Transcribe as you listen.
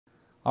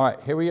All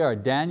right, here we are,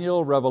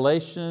 Daniel,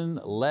 Revelation,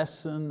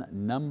 lesson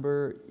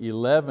number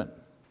 11.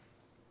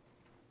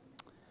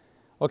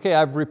 Okay,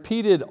 I've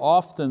repeated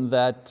often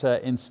that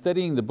in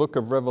studying the book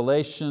of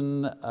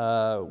Revelation,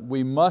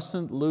 we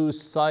mustn't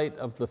lose sight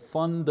of the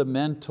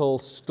fundamental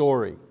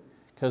story,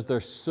 because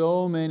there's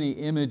so many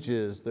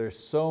images, there's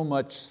so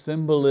much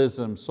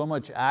symbolism, so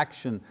much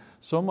action,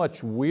 so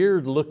much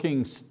weird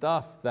looking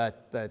stuff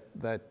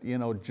that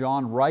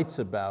John writes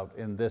about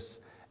in this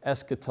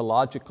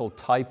eschatological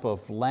type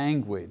of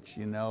language,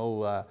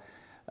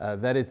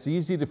 that it's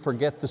easy to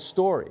forget the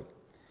story.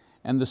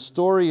 And the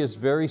story is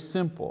very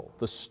simple.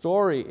 The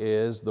story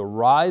is the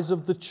rise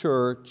of the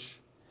church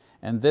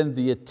and then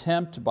the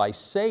attempt by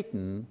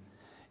Satan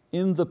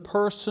in the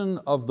person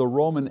of the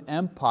Roman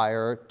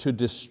Empire to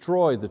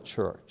destroy the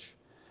church.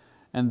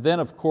 And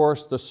then of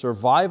course the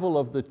survival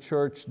of the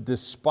church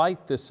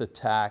despite this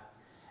attack,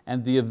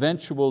 and the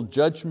eventual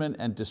judgment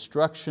and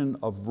destruction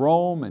of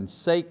Rome and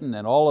Satan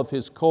and all of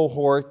his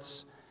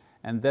cohorts,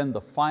 and then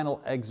the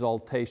final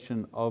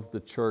exaltation of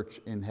the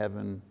church in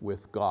heaven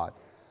with God.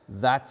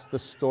 That's the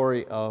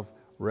story of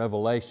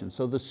Revelation.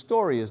 So the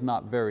story is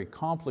not very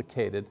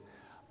complicated,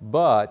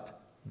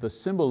 but the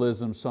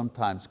symbolism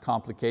sometimes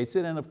complicates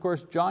it. And of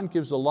course, John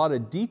gives a lot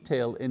of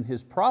detail in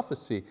his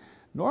prophecy.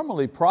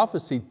 Normally,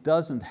 prophecy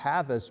doesn't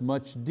have as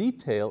much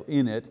detail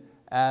in it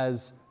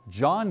as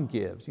John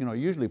gives.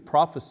 Usually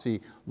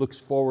prophecy looks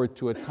forward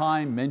to a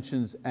time,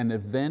 mentions an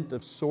event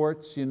of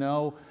sorts.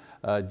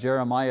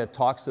 Jeremiah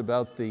talks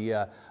about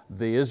the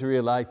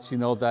Israelites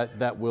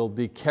that will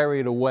be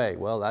carried away.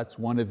 Well, that's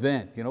one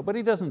event, but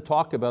he doesn't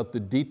talk about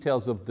the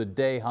details of the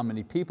day, how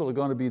many people are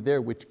going to be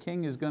there, which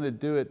king is going to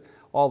do it,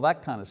 all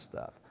that kind of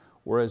stuff.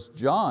 Whereas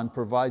John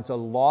provides a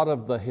lot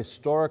of the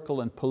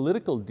historical and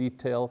political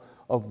detail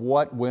of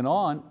what went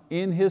on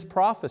in his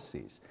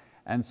prophecies.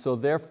 And so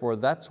therefore,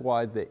 that's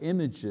why the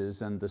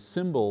images and the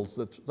symbols,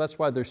 that's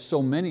why there's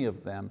so many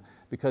of them,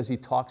 because he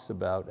talks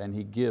about and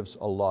he gives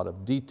a lot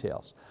of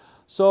details.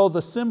 So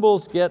the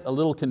symbols get a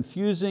little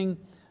confusing,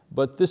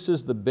 but this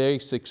is the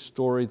basic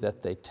story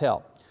that they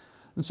tell.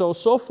 And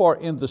so far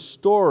in the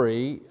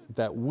story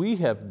that we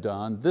have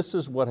done, this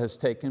is what has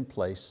taken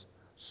place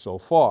so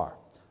far.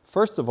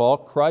 First of all,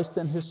 Christ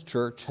and His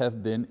church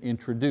have been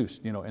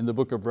introduced in the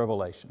book of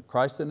Revelation.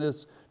 Christ and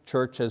His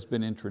church has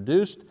been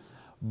introduced.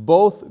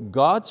 Both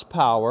God's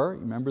power,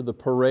 remember the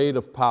parade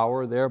of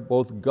power there,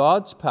 both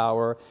God's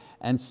power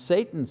and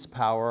Satan's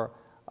power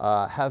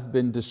have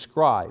been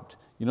described.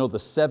 The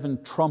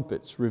 7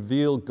 trumpets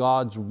reveal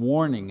God's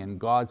warning and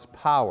God's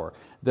power.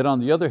 Then on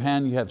the other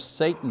hand, you have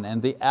Satan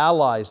and the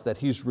allies that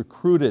he's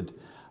recruited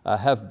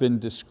have been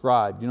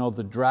described.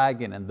 The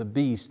dragon and the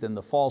beast and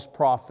the false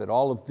prophet,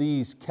 all of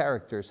these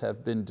characters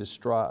have been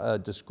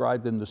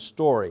described in the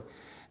story.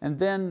 And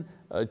then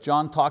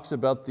John talks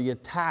about the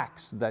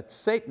attacks that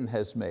Satan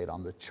has made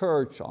on the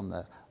church, on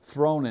the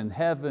throne in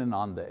heaven,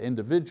 on the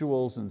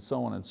individuals, and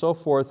so on and so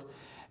forth.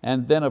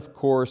 And then of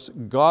course,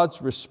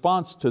 God's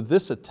response to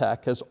this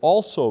attack has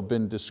also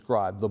been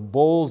described. The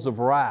bowls of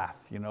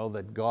wrath,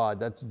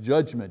 that's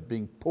judgment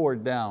being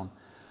poured down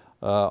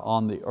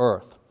on the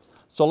earth.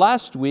 So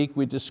last week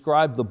we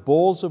described the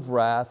bowls of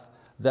wrath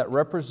that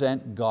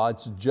represent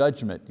God's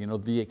judgment,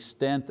 the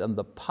extent and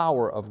the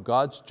power of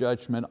God's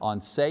judgment on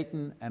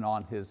Satan and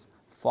on his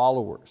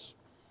followers.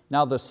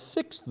 Now the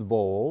 6th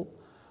bowl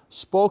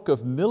spoke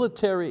of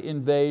military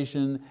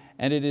invasion,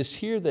 and it is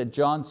here that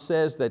John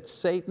says that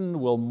Satan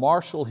will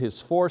marshal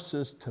his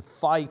forces to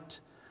fight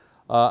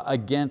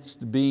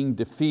against being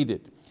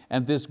defeated.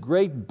 And this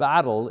great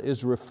battle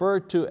is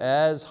referred to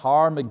as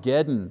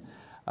Armageddon.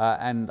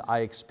 And I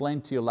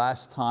explained to you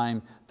last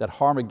time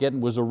that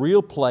Armageddon was a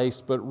real place,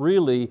 but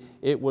really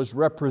it was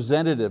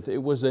representative.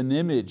 It was an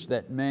image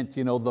that meant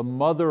the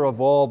mother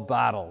of all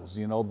battles,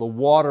 the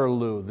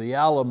Waterloo, the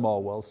Alamo,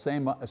 well,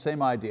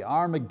 same idea.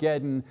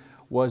 Armageddon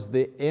was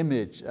the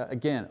image,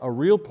 again, a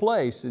real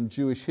place in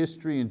Jewish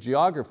history and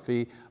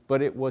geography,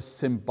 but it was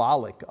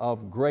symbolic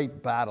of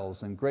great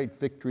battles and great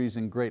victories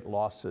and great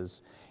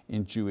losses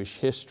in Jewish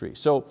history.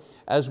 So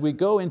as we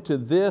go into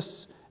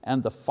this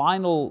and the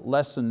final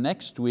lesson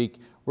next week,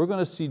 we're going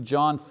to see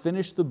John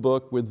finish the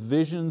book with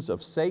visions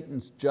of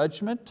Satan's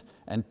judgment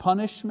and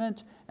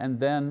punishment, and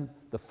then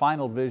the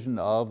final vision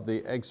of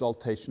the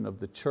exaltation of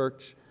the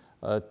church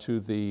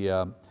to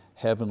the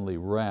heavenly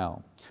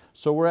realm.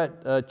 So we're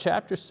at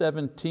chapter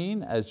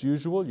 17, as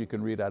usual. You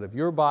can read out of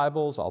your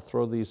Bibles. I'll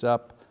throw these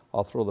up.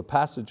 I'll throw the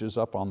passages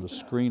up on the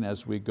screen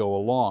as we go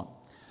along.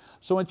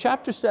 So in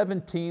chapter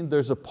 17,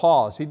 there's a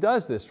pause. He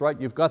does this, right?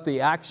 You've got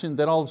the action,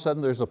 then all of a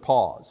sudden there's a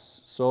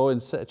pause. So in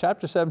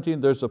chapter 17,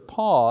 there's a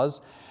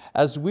pause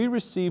as we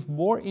receive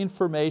more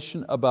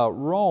information about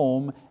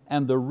Rome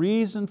and the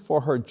reason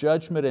for her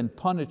judgment and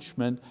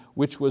punishment,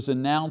 which was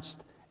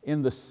announced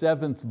in the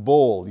 7th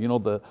bowl.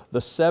 The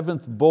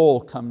 7th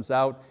bowl comes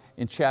out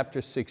in chapter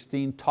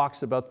 16,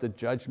 talks about the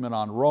judgment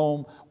on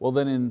Rome. Well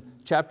then in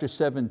chapter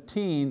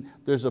 17,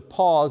 there's a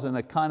pause and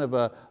a kind of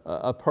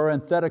a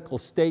parenthetical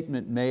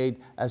statement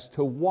made as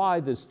to why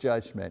this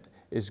judgment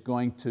is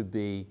going to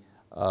be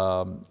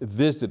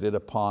visited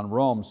upon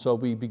Rome. So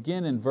we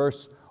begin in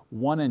verse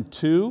 1 and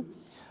 2.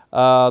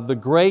 The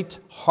great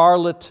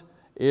harlot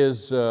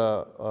is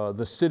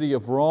the city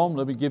of Rome.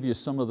 Let me give you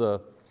some of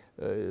the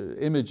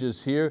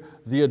images here.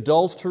 The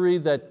adultery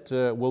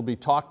that will be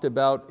talked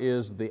about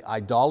is the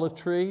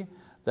idolatry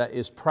that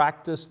is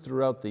practiced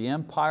throughout the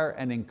empire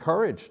and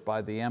encouraged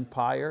by the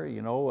empire.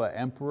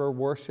 Emperor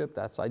worship,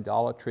 that's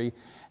idolatry.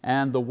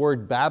 And the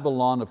word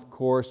Babylon, of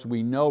course,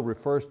 we know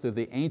refers to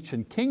the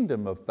ancient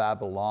kingdom of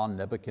Babylon,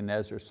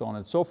 Nebuchadnezzar, so on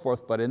and so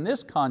forth. But in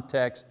this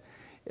context,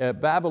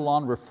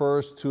 Babylon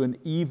refers to an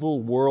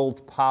evil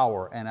world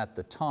power, and at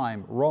the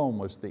time, Rome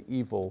was the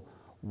evil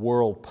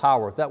world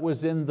power. That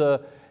was in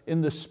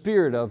the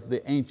spirit of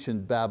the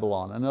ancient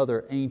Babylon,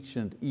 another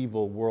ancient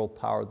evil world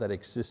power that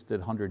existed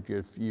 100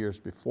 years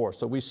before.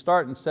 So we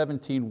start in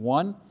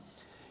 17:1.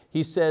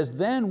 He says,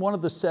 "Then one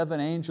of the 7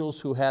 angels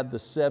who had the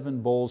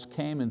 7 bowls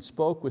came and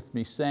spoke with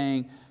me,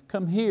 saying,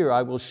 'Come here,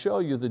 I will show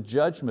you the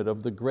judgment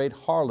of the great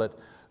harlot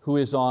who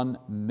is on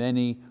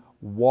many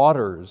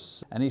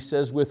waters.' And he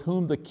says, 'With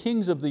whom the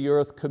kings of the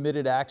earth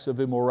committed acts of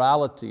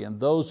immorality, and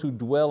those who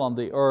dwell on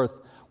the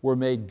earth were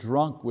made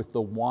drunk with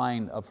the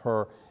wine of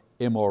her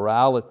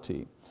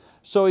immorality.'"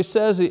 So he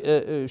says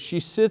she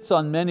sits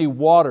on many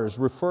waters,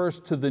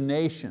 refers to the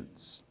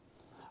nations.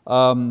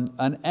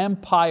 An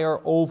empire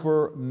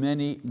over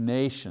many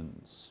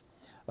nations.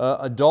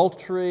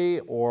 Adultery,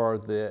 or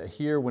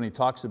here when he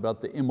talks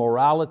about the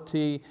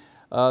immorality,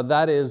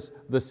 that is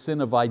the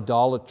sin of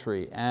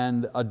idolatry.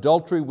 And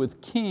adultery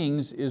with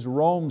kings is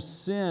Rome's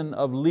sin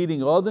of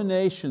leading other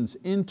nations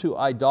into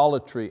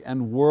idolatry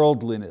and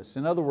worldliness.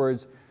 In other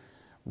words,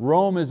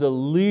 Rome is a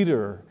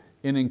leader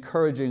in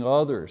encouraging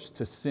others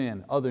to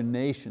sin, other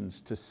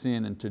nations to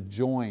sin and to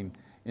join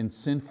in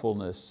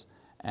sinfulness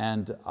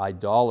and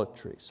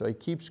idolatry. So he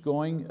keeps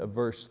going,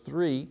 verse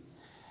 3,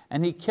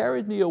 "And he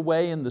carried me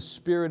away in the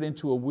spirit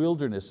into a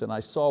wilderness, and I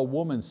saw a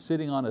woman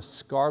sitting on a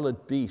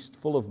scarlet beast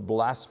full of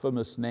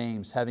blasphemous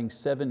names, having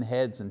 7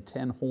 heads and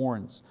 10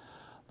 horns.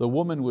 The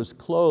woman was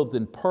clothed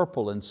in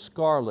purple and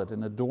scarlet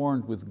and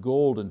adorned with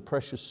gold and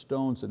precious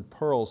stones and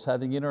pearls,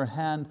 having in her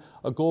hand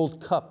a gold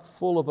cup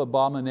full of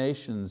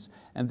abominations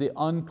and the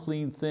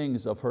unclean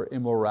things of her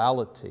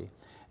immorality.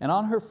 And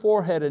on her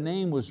forehead a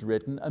name was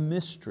written, a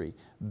mystery,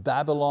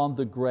 Babylon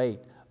the Great,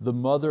 the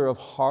mother of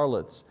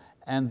harlots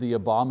and the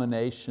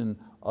abomination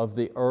of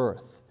the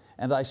earth.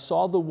 And I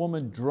saw the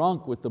woman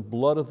drunk with the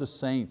blood of the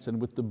saints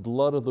and with the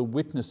blood of the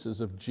witnesses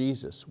of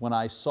Jesus. When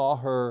I saw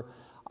her,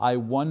 I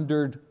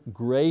wondered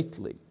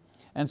greatly."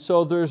 And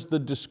so there's the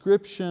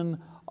description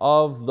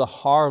of the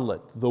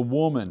harlot, the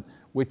woman,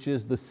 which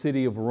is the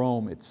city of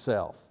Rome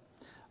itself.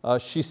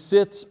 She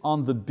sits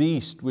on the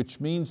beast, which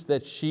means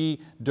that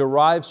she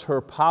derives her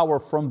power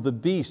from the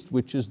beast,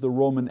 which is the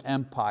Roman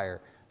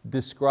Empire,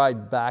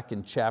 described back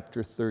in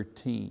chapter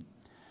 13.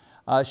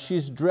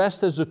 She's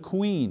dressed as a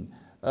queen.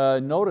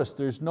 Notice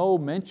there's no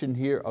mention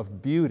here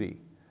of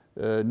beauty,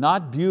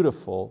 not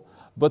beautiful,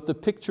 but the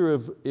picture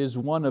is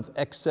one of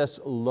excess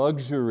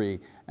luxury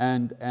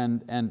and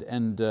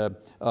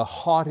a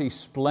haughty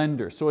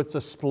splendor. So it's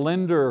a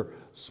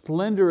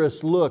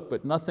splendorous look,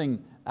 but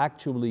nothing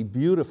actually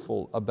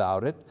beautiful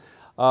about it.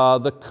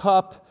 The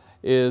cup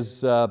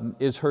is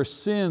her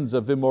sins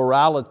of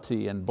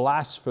immorality and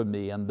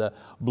blasphemy and the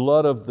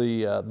blood of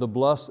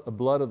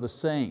the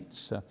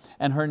saints.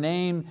 And her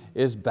name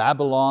is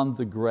Babylon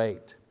the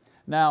Great.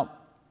 Now,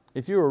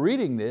 if you were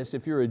reading this,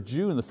 if you're a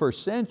Jew in the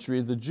first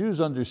century, the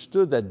Jews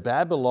understood that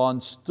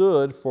Babylon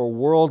stood for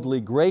worldly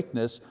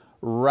greatness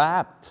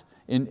wrapped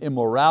in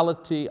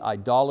immorality,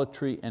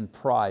 idolatry, and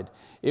pride.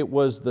 It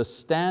was the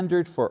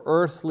standard for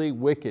earthly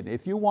wicked.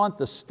 If you want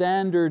the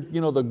standard,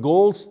 the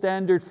gold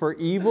standard for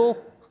evil,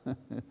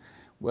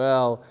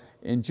 well,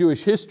 in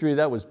Jewish history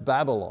that was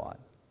Babylon,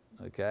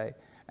 okay?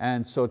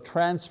 And so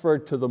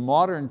transferred to the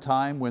modern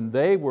time when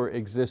they were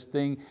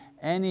existing,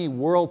 any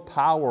world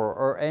power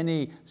or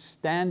any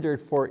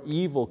standard for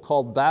evil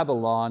called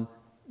Babylon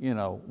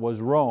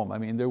was Rome. I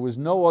mean, there was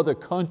no other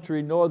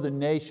country, no other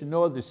nation,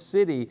 no other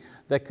city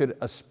that could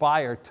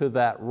aspire to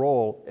that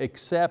role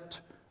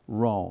except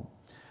Rome.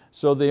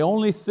 So the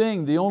only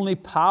thing, the only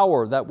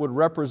power that would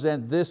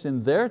represent this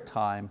in their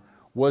time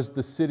was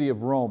the city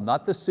of Rome,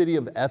 not the city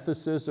of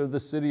Ephesus or the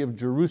city of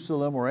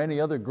Jerusalem or any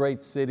other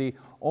great city.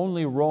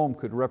 Only Rome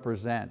could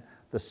represent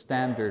the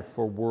standard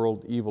for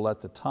world evil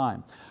at the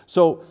time.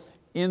 So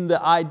in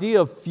the idea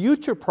of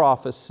future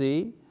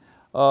prophecy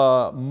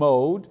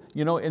mode,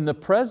 in the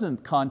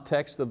present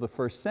context of the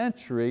first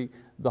century,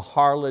 the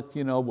harlot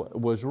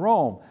was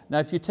Rome. Now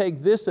if you take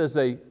this as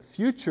a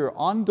future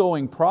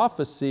ongoing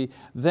prophecy,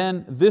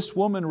 then this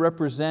woman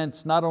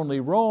represents not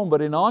only Rome,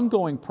 but in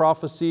ongoing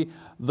prophecy,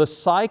 the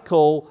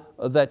cycle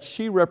that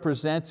she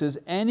represents is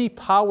any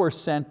power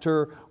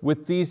center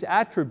with these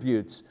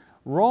attributes.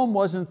 Rome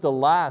wasn't the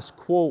last,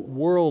 quote,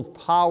 world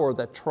power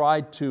that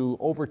tried to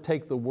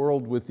overtake the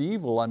world with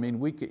evil. I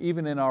mean,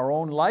 even in our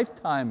own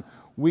lifetime,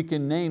 we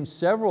can name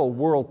several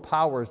world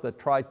powers that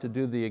tried to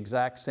do the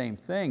exact same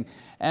thing.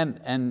 And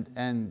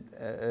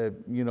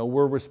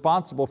we're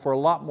responsible for a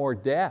lot more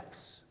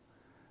deaths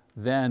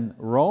than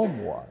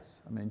Rome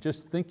was. I mean,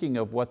 just thinking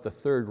of what the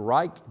Third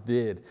Reich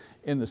did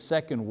in the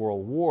Second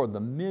World War, the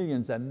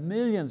millions and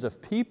millions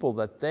of people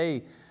that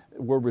they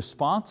were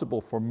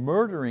responsible for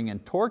murdering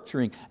and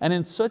torturing, and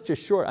in such a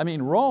short, I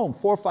mean, Rome,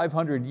 400 or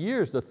 500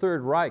 years, the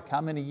Third Reich,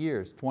 how many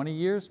years? 20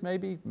 years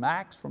maybe,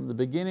 max, from the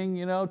beginning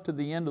to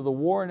the end of the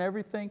war and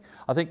everything.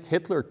 I think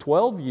Hitler,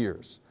 12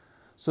 years.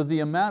 So the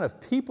amount of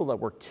people that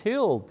were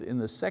killed in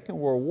the Second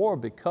World War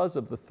because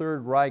of the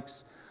Third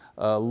Reich's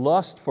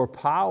lust for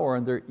power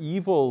and their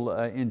evil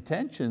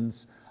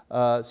intentions,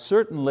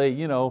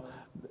 certainly,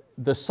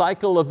 the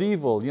cycle of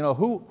evil.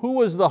 Who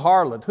was the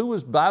harlot? Who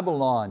was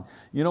Babylon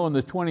in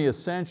the 20th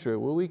century?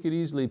 Well, we could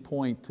easily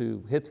point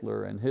to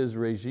Hitler and his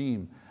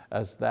regime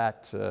as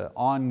that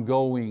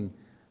ongoing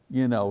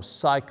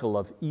cycle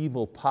of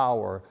evil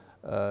power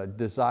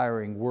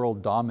desiring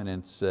world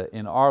dominance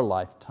in our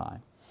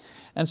lifetime.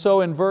 And so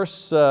in verse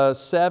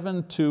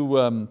 7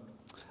 to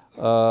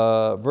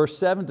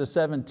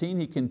 17,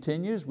 he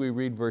continues. We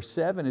read verse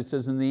 7, it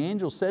says, "And the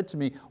angel said to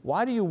me,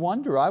 why do you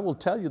wonder? I will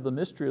tell you the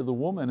mystery of the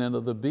woman and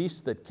of the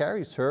beast that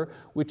carries her,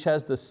 which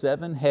has the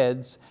 7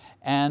 heads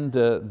and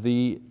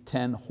the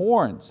 10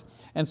 horns.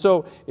 And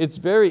so it's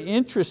very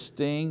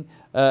interesting,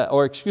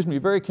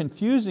 very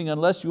confusing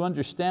unless you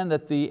understand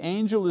that the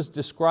angel is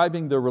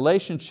describing the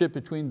relationship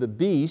between the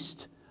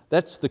beast,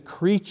 that's the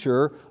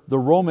creature, the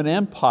Roman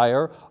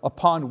Empire,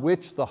 upon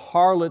which the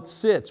harlot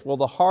sits. Well,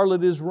 the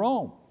harlot is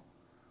Rome.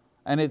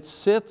 And it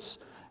sits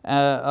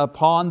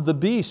upon the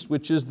beast,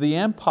 which is the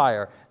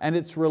empire, and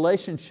its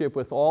relationship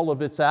with all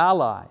of its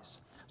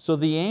allies. So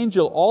the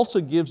angel also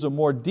gives a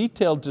more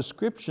detailed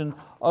description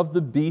of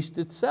the beast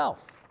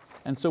itself.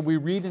 And so we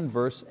read in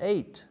verse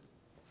 8,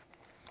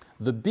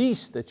 "The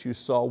beast that you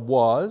saw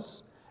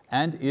was,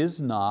 and is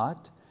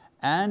not,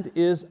 and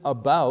is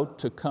about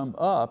to come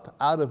up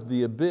out of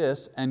the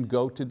abyss and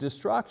go to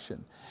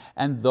destruction.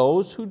 And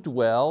those who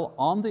dwell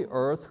on the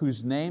earth,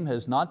 whose name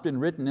has not been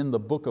written in the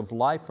book of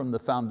life from the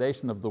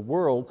foundation of the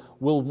world,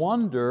 will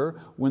wonder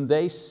when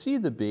they see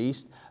the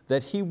beast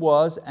that he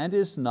was and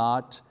is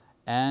not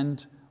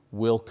and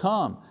will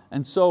come."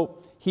 And so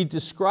he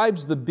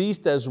describes the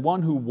beast as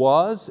one who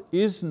was,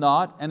 is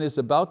not, and is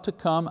about to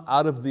come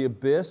out of the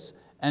abyss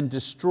and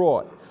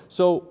destroy.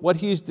 So what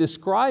he's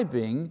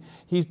describing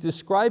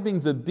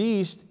the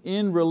beast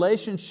in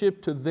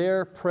relationship to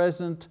their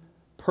present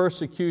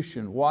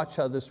persecution. Watch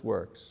how this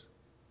works.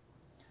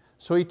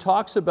 So he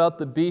talks about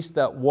the beast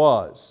that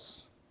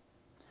was.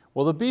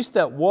 Well, the beast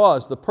that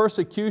was, the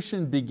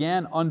persecution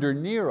began under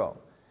Nero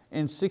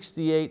in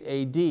 68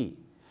 AD,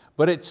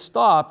 but it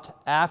stopped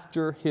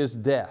after his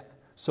death.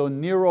 So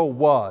Nero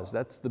was,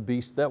 that's the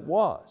beast that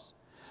was.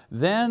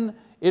 Then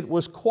it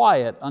was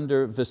quiet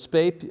under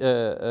Vespasian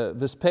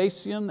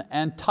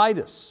and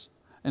Titus.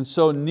 And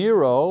so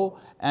Nero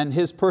and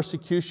his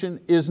persecution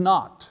is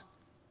not.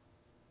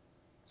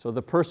 So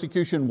the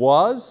persecution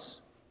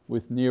was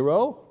with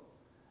Nero,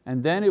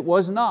 and then it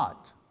was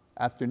not.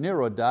 After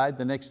Nero died,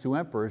 the next 2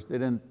 emperors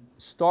didn't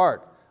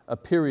start a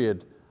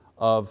period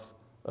of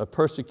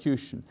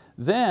persecution.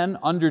 Then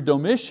under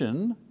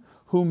Domitian,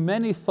 whom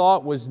many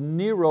thought was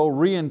Nero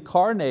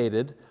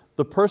reincarnated,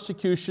 the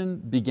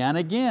persecution began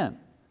again.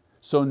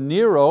 So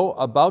Nero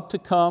about to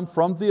come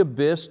from the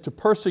abyss to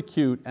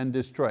persecute and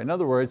destroy. In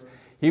other words,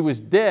 he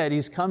was dead,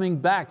 he's coming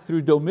back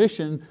through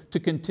Domitian to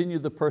continue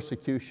the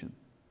persecution.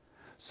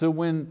 So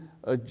when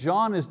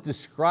John is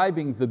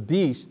describing the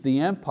beast,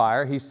 the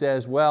empire, he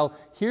says, well,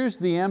 here's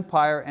the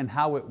empire and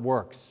how it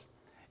works.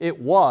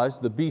 It was,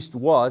 the beast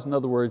was, in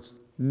other words,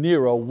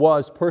 Nero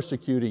was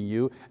persecuting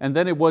you, and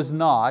then it was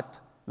not.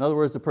 In other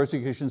words, the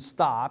persecution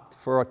stopped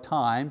for a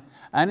time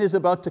and is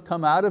about to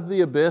come out of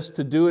the abyss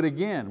to do it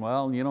again.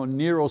 Well,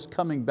 Nero's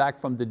coming back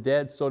from the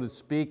dead, so to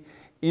speak,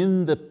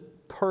 in the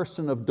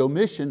person of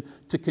Domitian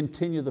to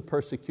continue the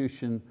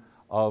persecution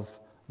of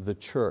the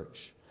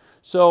church.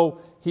 So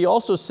he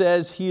also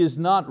says he is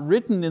not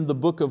written in the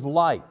book of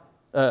life.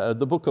 He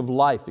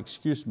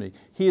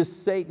is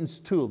Satan's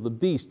tool. The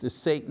beast is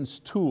Satan's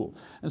tool.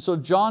 And so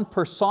John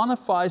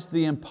personifies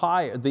the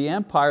empire,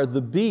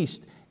 the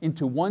beast,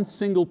 into one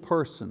single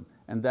person,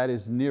 and that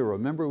is Nero.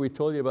 Remember we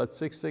told you about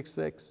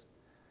 666?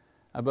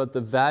 About the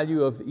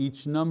value of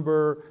each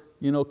number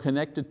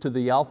connected to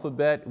the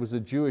alphabet. It was a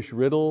Jewish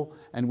riddle,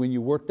 and when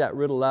you worked that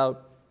riddle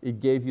out,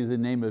 it gave you the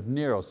name of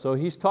Nero. So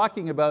he's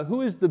talking about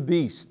who is the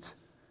beast?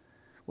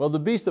 Well, the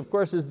beast, of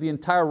course, is the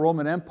entire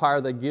Roman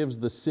Empire that gives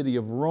the city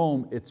of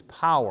Rome its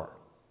power.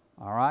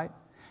 All right?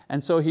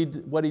 And so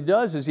what he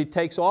does is he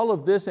takes all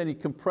of this and he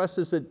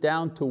compresses it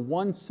down to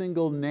one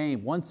single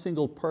name, one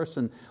single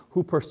person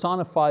who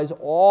personifies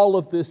all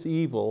of this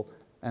evil,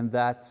 and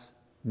that's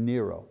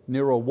Nero.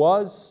 Nero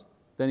was,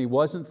 then he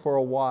wasn't for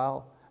a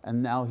while,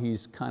 and now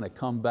he's kind of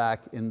come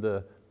back in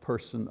the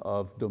person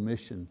of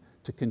Domitian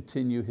to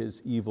continue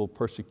his evil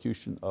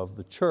persecution of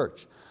the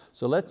church.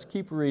 So let's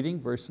keep reading,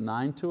 verse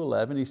 9 to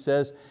 11. He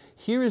says,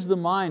 "Here is the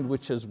mind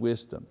which has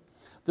wisdom.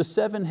 The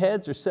 7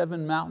 heads are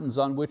 7 mountains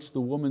on which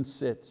the woman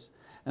sits,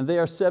 and they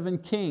are 7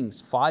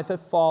 kings. 5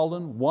 have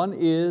fallen, 1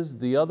 is,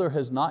 the other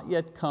has not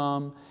yet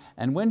come,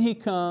 and when he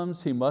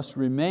comes, he must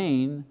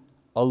remain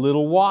a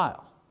little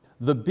while.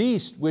 The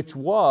beast which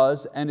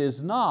was and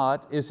is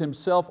not is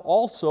himself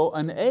also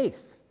an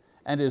 8th,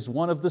 and is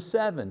one of the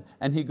 7,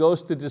 and he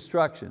goes to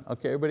destruction."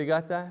 Okay, everybody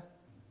got that?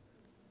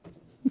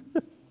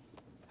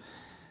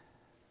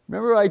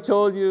 Remember I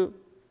told you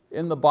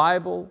in the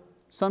Bible,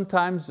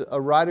 sometimes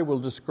a writer will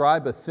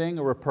describe a thing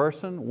or a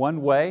person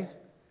one way,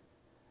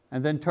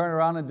 and then turn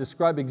around and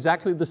describe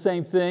exactly the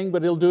same thing,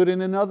 but he'll do it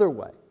in another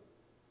way.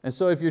 And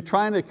so if you're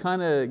trying to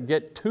kind of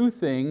get 2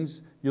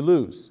 things, you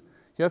lose.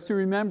 You have to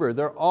remember,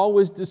 they're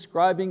always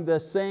describing the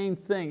same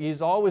thing.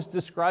 He's always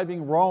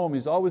describing Rome.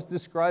 He's always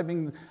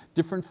describing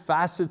different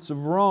facets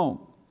of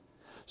Rome.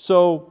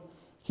 So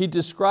he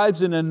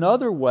describes in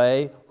another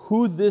way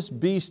who this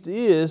beast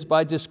is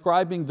by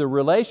describing the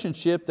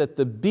relationship that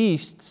the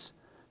beasts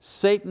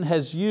Satan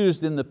has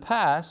used in the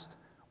past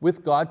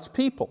with God's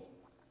people.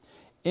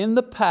 In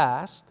the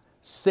past,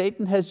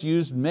 Satan has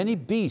used many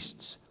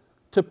beasts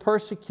to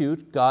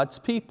persecute God's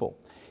people.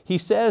 He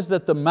says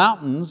that the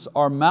mountains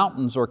are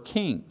mountains or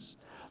kings.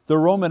 The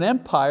Roman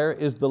Empire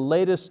is the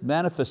latest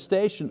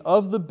manifestation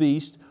of the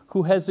beast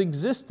who has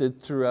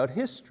existed throughout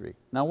history.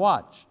 Now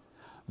watch.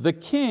 The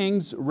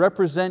kings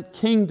represent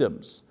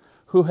kingdoms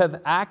who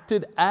have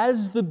acted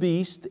as the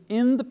beast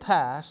in the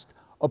past,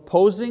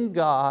 opposing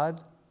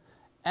God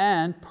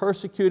and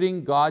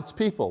persecuting God's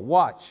people.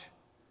 Watch.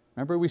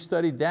 Remember we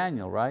studied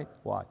Daniel, right?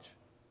 Watch.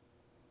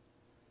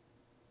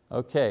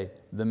 Okay,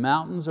 the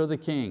mountains are the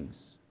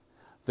kings.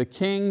 The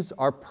kings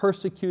are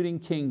persecuting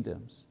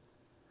kingdoms.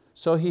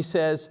 So he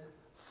says,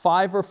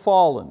 5 are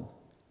fallen: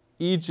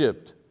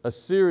 Egypt,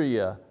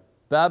 Assyria,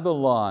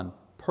 Babylon,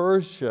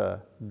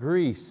 Persia,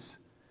 Greece.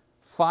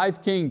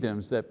 5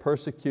 kingdoms that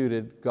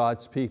persecuted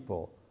God's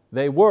people.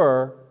 They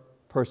were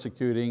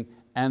persecuting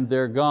and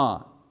they're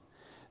gone.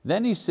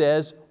 Then he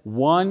says,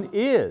 1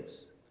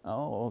 is.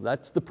 Oh,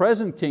 that's the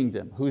present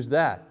kingdom. Who's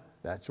that?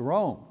 That's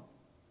Rome.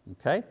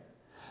 Okay?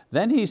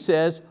 Then he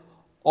says,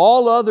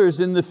 all others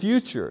in the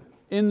future,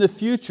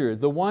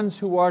 the ones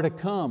who are to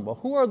come. Well,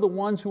 who are the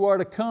ones who are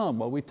to come?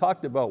 Well, we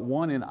talked about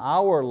one in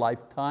our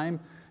lifetime,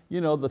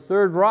 the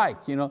Third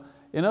Reich.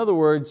 In other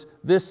words,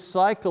 this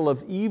cycle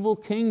of evil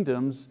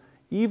kingdoms,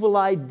 evil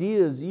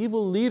ideas,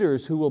 evil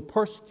leaders who will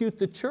persecute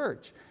the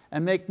church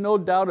and make no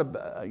doubt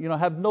about,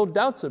 have no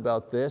doubts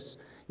about this.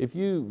 If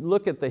you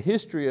look at the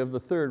history of the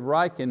Third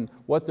Reich and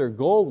what their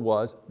goal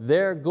was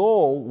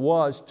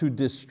to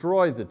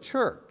destroy the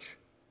church.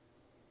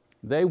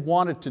 They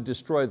wanted to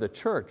destroy the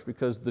church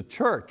because the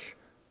church,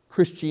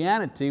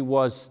 Christianity,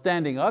 was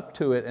standing up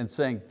to it and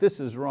saying, this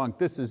is wrong,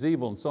 this is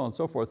evil, and so on and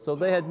so forth. So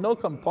they had no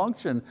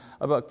compunction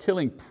about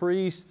killing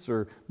priests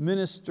or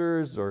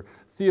ministers or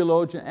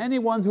theologians,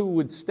 anyone who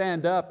would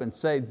stand up and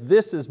say,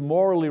 this is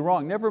morally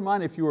wrong. Never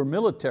mind if you were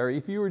military,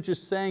 if you were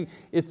just saying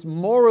it's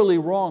morally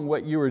wrong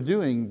what you were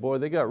doing, boy,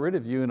 they got rid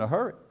of you in a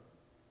hurry.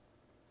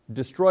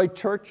 Destroyed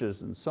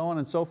churches and so on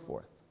and so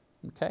forth.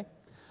 Okay?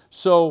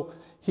 So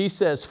he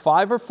says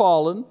 5 are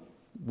fallen.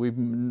 We've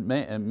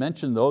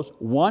mentioned those.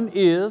 1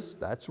 is,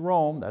 that's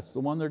Rome, that's the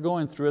one they're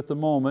going through at the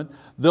moment.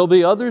 There'll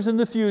be others in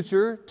the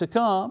future to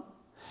come,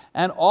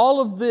 and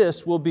all of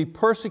this will be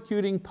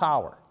persecuting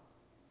power.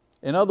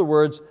 In other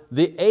words,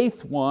 the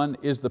 8th one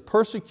is the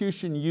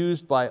persecution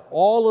used by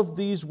all of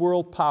these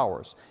world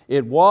powers.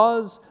 It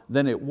was,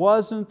 then it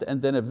wasn't,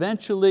 and then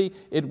eventually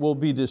it will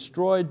be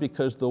destroyed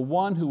because the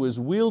one who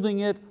is wielding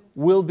it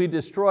will be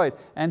destroyed.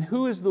 And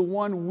who is the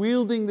one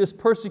wielding this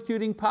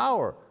persecuting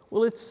power?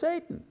 Well, it's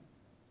Satan.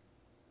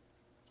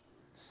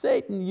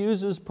 Satan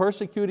uses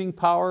persecuting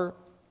power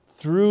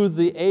through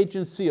the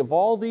agency of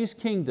all these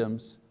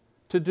kingdoms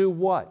to do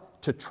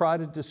what? To try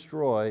to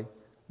destroy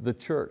the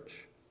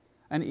church.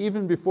 And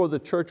even before the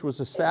church was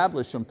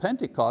established on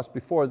Pentecost,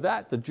 before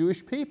that, the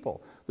Jewish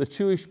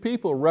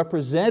people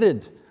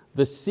represented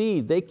the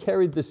seed. They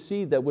carried the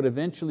seed that would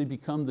eventually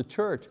become the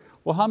church.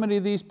 Well, how many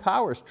of these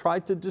powers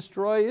tried to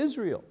destroy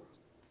Israel?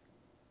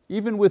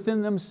 Even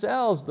within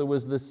themselves, there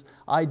was this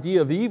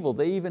idea of evil.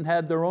 They even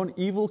had their own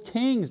evil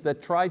kings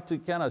that tried to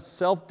kind of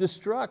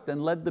self-destruct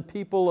and led the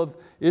people of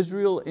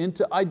Israel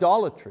into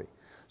idolatry.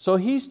 So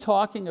he's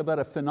talking about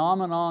a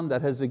phenomenon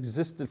that has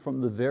existed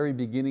from the very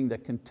beginning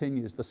that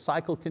continues. The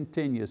cycle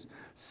continues.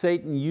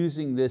 Satan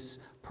using this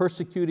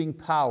persecuting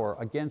power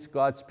against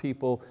God's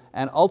people,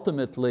 and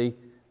ultimately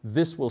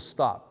this will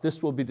stop.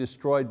 This will be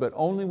destroyed, but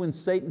only when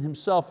Satan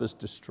himself is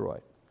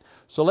destroyed.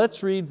 So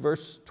let's read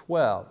verse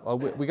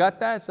 12. We got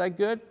that? Is that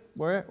good?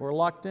 We're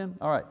locked in?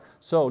 All right.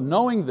 So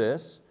knowing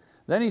this,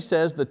 then he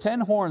says, the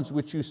 10 horns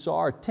which you saw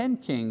are 10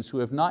 kings who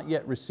have not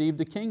yet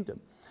received a kingdom.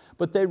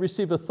 But they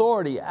receive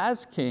authority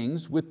as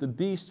kings with the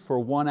beast for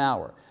 1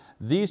 hour.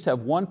 These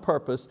have one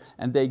purpose,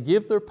 and they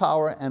give their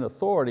power and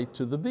authority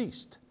to the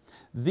beast.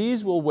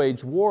 These will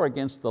wage war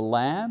against the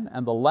Lamb,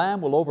 and the Lamb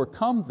will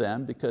overcome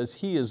them, because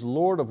He is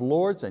Lord of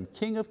lords and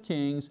King of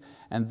kings,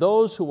 and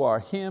those who are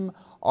Him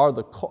are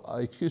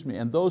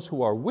and those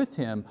who are with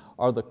Him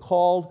are the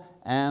called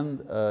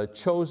and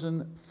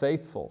chosen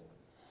faithful.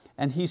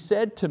 And He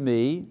said to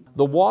me,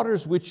 the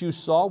waters which you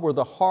saw where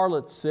the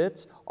harlot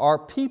sits are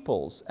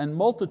peoples and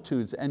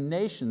multitudes and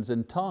nations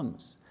and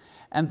tongues.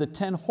 And the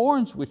 10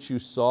 horns which you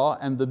saw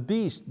and the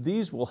beast,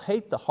 these will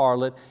hate the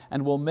harlot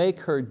and will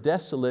make her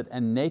desolate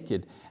and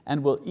naked,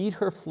 and will eat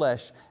her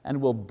flesh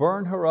and will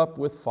burn her up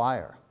with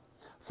fire.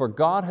 For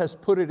God has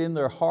put it in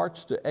their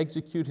hearts to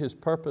execute His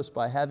purpose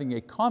by having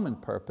a common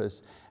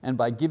purpose, and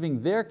by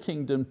giving their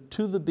kingdom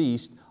to the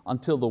beast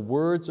until the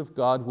words of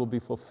God will be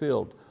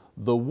fulfilled.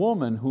 The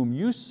woman whom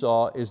you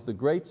saw is the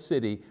great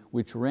city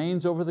which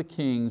reigns over the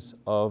kings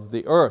of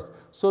the earth.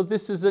 So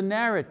this is a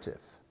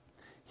narrative.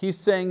 He's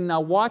saying,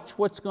 now watch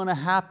what's going to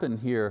happen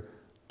here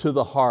to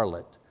the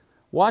harlot.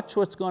 Watch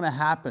what's going to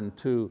happen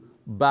to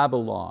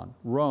Babylon,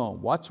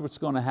 Rome. Watch what's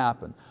going to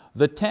happen.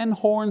 The 10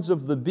 horns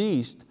of the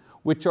beast,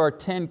 which are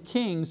 10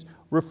 kings,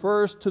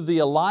 refers to the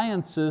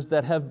alliances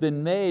that have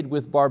been made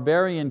with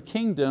barbarian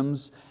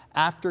kingdoms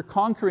after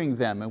conquering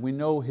them. And we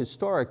know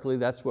historically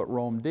that's what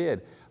Rome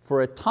did.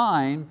 For a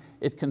time,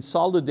 it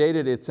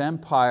consolidated its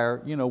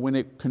empire when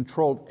it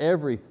controlled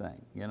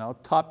everything,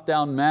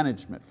 top-down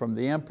management from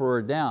the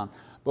emperor down.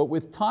 But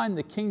with time,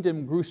 the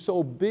kingdom grew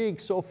so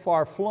big, so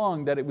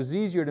far-flung, that it was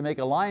easier to make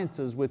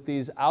alliances with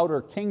these outer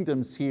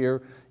kingdoms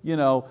here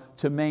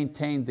to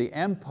maintain the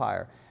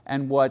empire.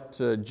 And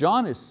what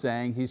John is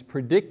saying, he's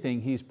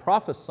predicting, he's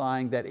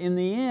prophesying that in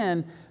the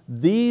end,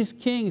 these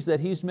kings that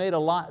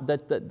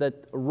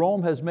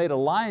Rome has made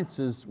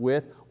alliances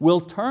with will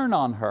turn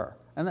on her.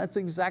 And that's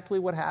exactly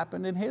what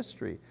happened in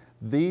history.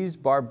 These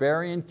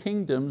barbarian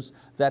kingdoms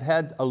that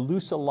had a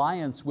loose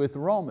alliance with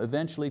Rome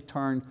eventually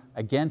turned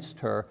against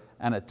her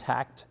and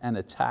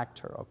attacked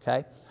her.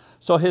 Okay?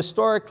 So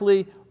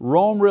historically,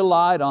 Rome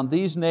relied on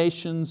these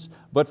nations,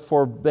 but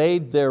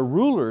forbade their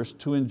rulers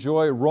to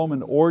enjoy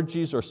Roman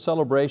orgies or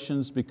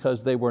celebrations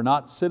because they were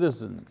not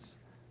citizens.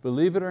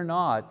 Believe it or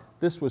not,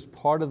 this was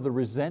part of the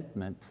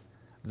resentment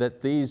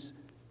that these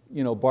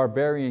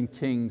barbarian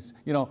kings,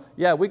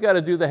 yeah, we got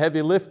to do the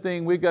heavy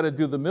lifting, we got to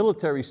do the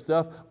military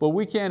stuff, but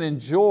we can't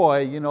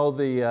enjoy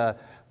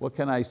what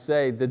can I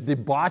say, the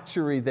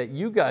debauchery that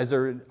you guys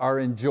are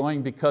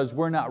enjoying because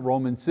we're not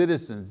Roman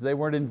citizens. They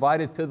weren't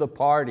invited to the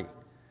party.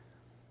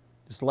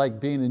 It's like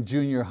being in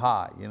junior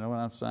high, you know what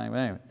I'm saying? But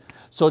anyway.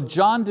 So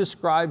John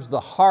describes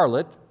the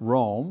harlot,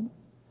 Rome,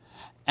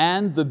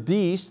 and the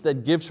beast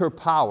that gives her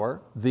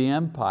power, the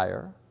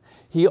empire.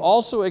 He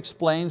also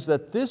explains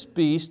that this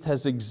beast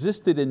has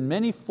existed in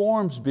many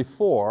forms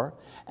before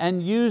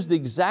and used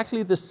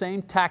exactly the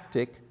same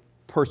tactic,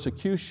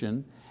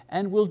 persecution,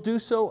 and will do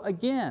so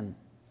again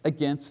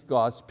against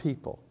God's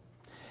people.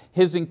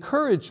 His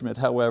encouragement,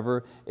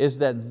 however, is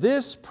that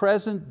this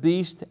present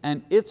beast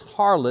and its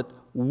harlot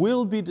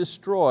will be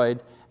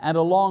destroyed, and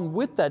along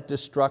with that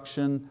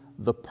destruction,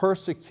 the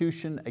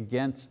persecution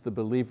against the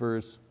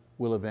believers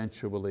will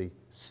eventually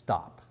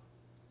stop.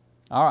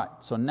 All right,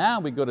 so now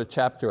we go to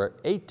chapter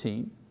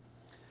 18.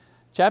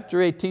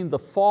 Chapter 18, the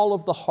fall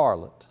of the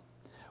harlot.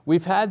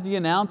 We've had the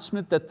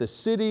announcement that the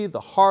city,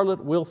 the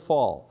harlot, will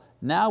fall.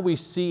 Now we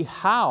see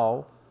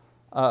how,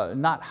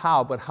 not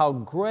how, but how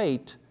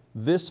great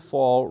this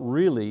fall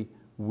really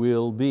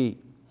will be.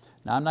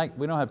 Now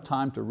we don't have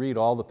time to read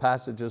all the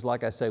passages.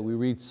 Like I say, we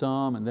read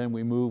some and then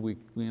we move, we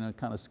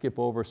kind of skip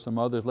over some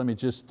others. Let me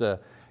just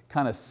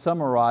kind of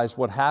summarize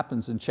what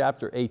happens in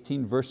chapter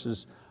 18,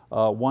 verses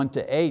 1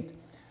 to 8.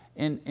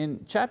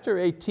 In chapter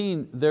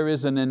 18, there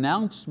is an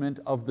announcement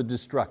of the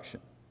destruction.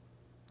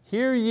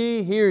 Hear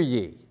ye, hear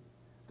ye.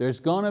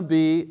 There's going to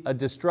be a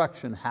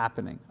destruction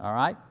happening, all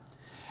right?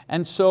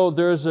 And so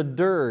there's a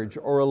dirge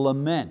or a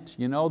lament,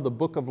 the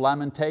book of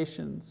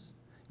Lamentations.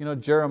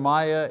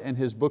 Jeremiah in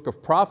his book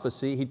of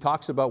prophecy, he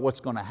talks about what's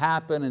going to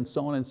happen and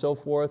so on and so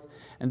forth.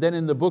 And then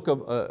in the book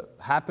of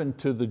happen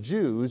to the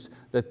Jews,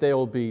 that they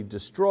will be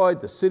destroyed,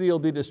 the city will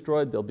be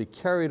destroyed, they'll be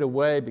carried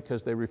away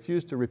because they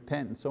refuse to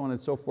repent and so on and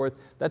so forth.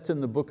 That's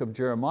in the book of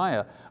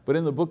Jeremiah. But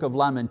in the book of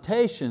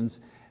Lamentations,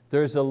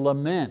 there's a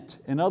lament.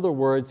 In other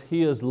words,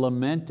 he is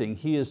lamenting,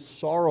 he is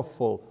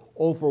sorrowful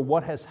over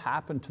what has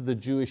happened to the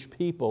Jewish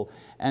people.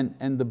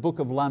 And the book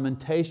of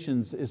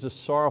Lamentations is a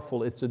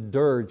sorrowful, it's a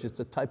dirge, it's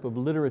a type of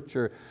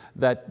literature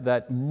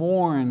that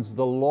mourns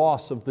the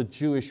loss of the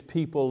Jewish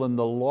people and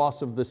the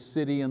loss of the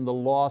city and the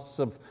loss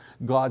of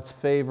God's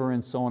favor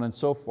and so on and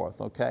so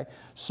forth, okay?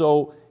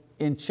 So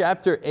in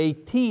chapter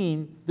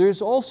 18,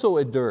 there's also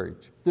a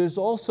dirge, there's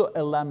also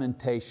a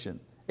lamentation.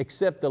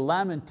 Except the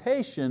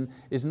lamentation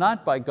is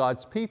not by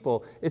God's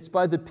people, it's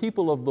by the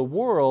people of the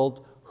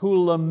world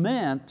who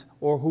lament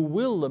or who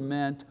will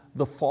lament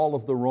the fall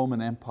of the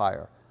Roman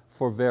Empire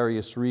for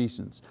various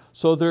reasons.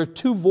 So there are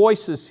two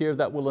voices here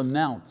that will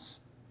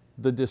announce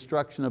the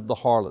destruction of the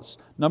harlots.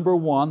 Number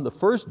one, the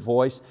first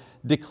voice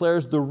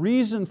declares the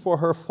reason for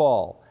her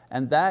fall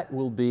and that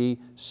will be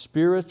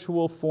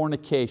spiritual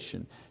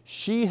fornication.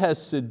 She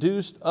has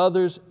seduced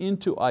others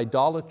into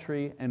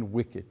idolatry and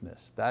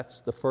wickedness.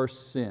 That's the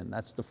first sin.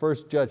 That's the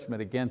first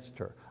judgment against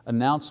her,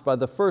 announced by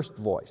the first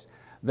voice.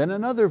 Then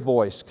another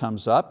voice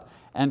comes up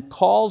and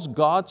calls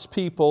God's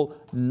people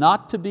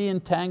not to be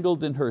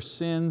entangled in her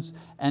sins,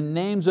 and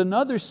names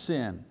another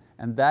sin,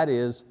 and that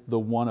is the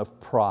one of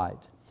pride.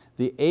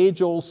 The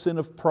age-old sin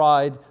of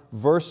pride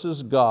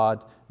versus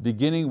God,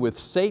 beginning with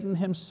Satan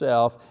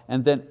himself,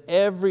 and then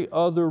every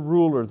other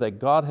ruler that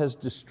God has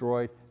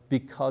destroyed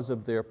because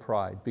of their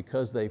pride,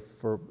 because they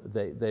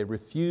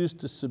refuse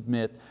to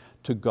submit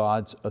to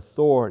God's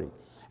authority.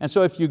 And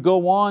so if you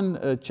go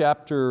on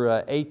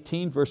chapter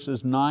 18,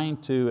 verses 9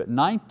 to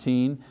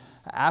 19,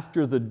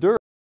 after the dirge,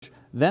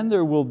 then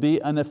there will be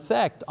an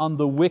effect on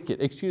the wicked.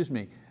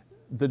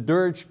 The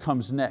dirge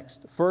comes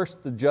next.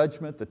 First the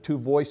judgment, the two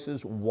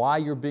voices, why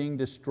you're being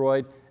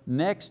destroyed.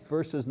 Next,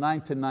 verses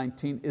 9 to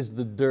 19, is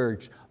the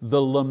dirge,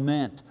 the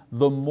lament,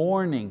 the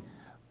mourning.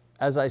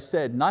 As I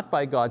said, not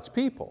by God's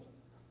people.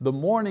 The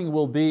mourning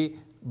will be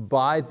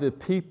by the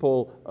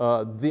people,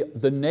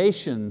 the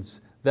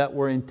nations that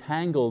were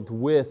entangled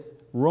with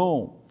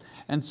Rome.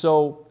 And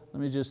so,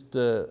 let me just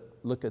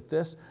look at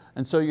this.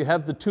 And so you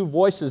have the two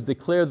voices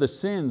declare the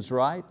sins,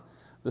 right?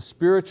 The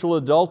spiritual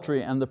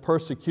adultery and the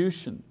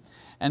persecution.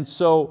 And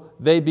so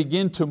they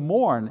begin to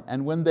mourn,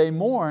 and when they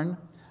mourn,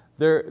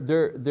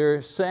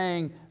 they're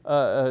saying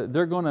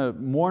they're going to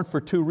mourn for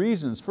two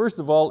reasons. First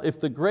of all, if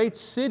the great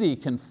city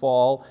can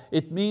fall,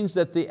 it means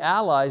that the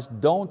allies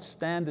don't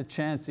stand a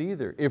chance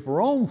either. If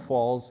Rome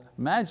falls,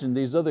 imagine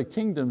these other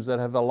kingdoms that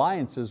have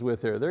alliances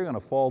with her, they're going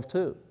to fall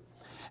too.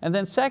 And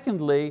then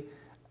secondly,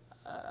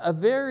 a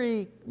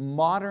very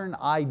modern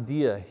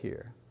idea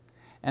here,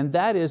 and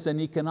that is an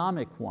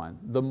economic one.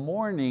 The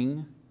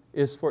mourning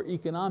is for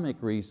economic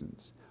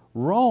reasons.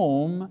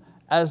 Rome,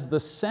 as the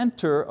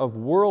center of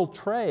world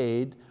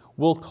trade,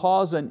 will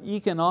cause an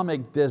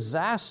economic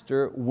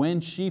disaster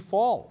when she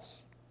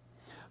falls.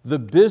 The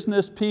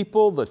business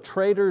people, the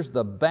traders,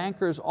 the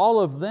bankers, all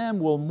of them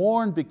will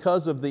mourn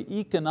because of the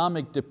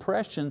economic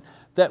depression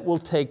that will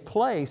take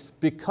place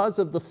because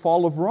of the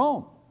fall of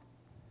Rome.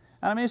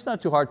 And I mean, it's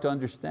not too hard to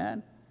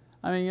understand.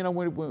 I mean,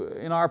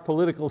 in our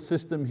political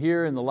system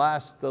here in the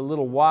last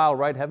little while,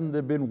 right, haven't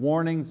there been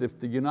warnings if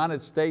the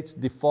United States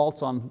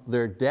defaults on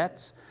their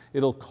debts,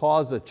 it'll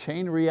cause a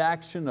chain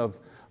reaction of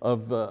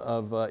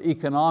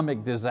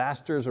economic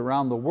disasters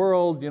around the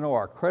world,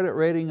 our credit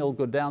rating will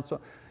go down.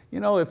 So,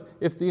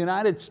 if the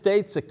United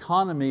States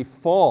economy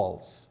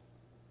falls,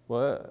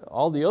 well,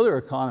 all the other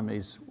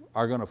economies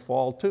are going to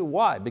fall too.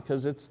 Why?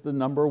 Because it's the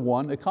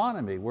 #1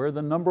 economy. We're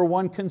the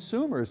 #1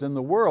 consumers in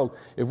the world.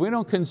 If we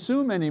don't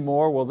consume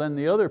anymore, well then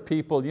the other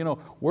people,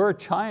 where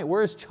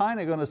is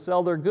China going to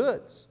sell their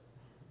goods?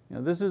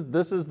 This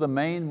is the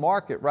main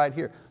market right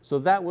here. So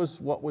that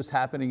was what was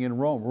happening in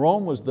Rome.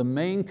 Rome was the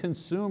main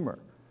consumer.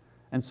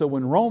 And so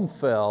when Rome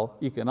fell,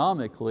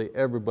 economically,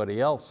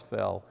 everybody else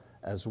fell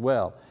as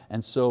well.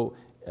 And so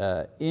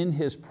in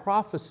his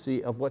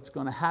prophecy of what's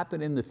going to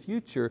happen in the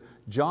future,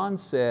 John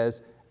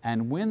says,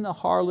 and when the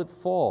harlot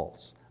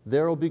falls,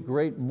 there will be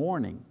great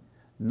mourning,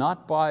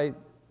 not by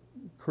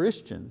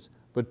Christians,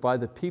 but by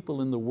the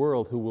people in the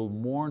world who will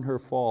mourn her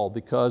fall,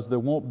 because there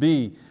won't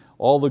be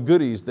all the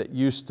goodies that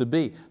used to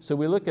be. So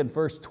we look at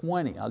verse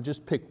 20, I'll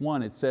just pick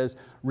one. It says,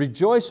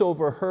 rejoice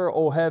over her,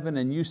 O heaven,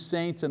 and you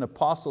saints and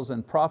apostles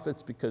and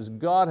prophets, because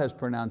God has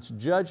pronounced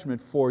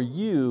judgment for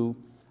you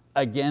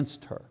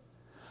against her.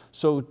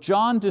 So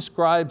John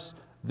describes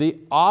the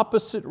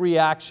opposite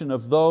reaction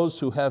of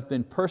those who have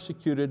been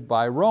persecuted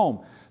by Rome.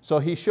 So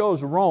he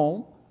shows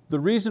Rome, the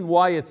reason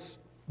why it's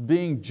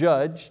being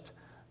judged,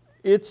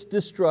 its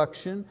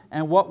destruction,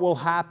 and what will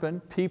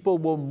happen. People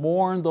will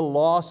mourn the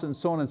loss and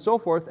so on and so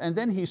forth. And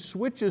then he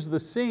switches the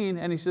scene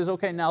and he says,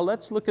 okay, now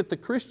let's look at the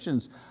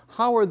Christians.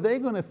 How are they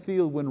going to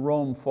feel when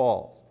Rome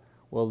falls?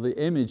 Well, the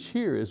image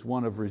here is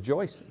one of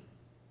rejoicing,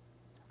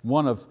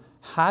 one of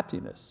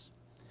happiness.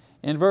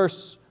 In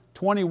verse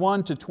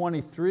 21 to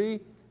 23,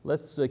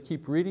 let's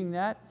keep reading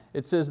that.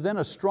 It says, then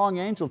a strong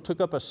angel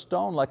took up a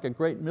stone like a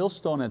great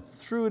millstone and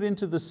threw it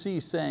into the sea,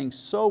 saying,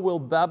 so will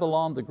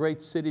Babylon, the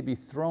great city, be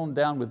thrown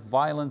down with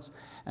violence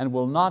and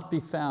will not be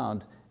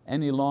found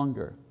any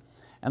longer.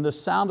 And the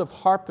sound of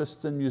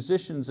harpists and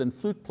musicians and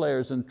flute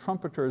players and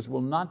trumpeters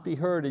will not be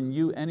heard in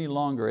you any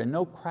longer, and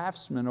no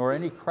craftsman or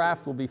any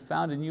craft will be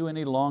found in you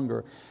any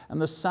longer.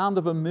 And the sound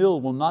of a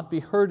mill will not be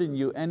heard in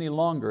you any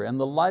longer, and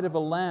the light of a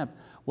lamp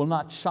will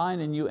not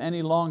shine in you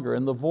any longer,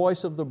 and the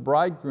voice of the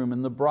bridegroom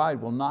and the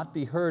bride will not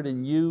be heard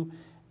in you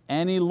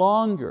any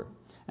longer.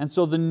 And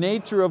so the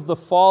nature of the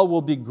fall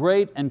will be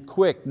great and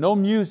quick. No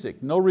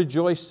music, no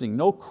rejoicing,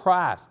 no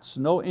crafts,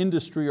 no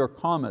industry or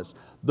commerce.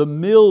 The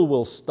mill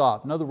will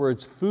stop. In other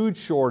words, food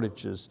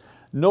shortages.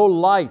 No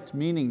light,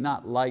 meaning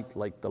not light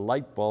like the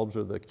light bulbs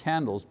or the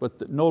candles,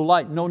 but no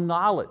light, no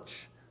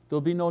knowledge.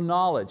 There'll be no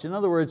knowledge. In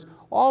other words,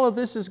 all of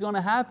this is going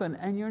to happen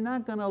and you're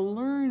not going to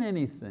learn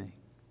anything.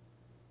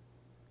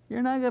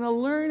 you're not going to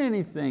learn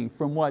anything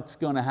from what's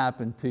going to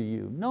happen to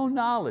you. No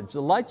knowledge.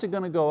 The lights are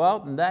going to go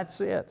out and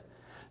that's it.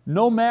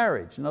 No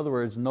marriage, in other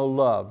words, no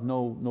love,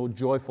 no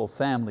joyful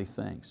family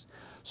things.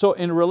 So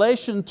in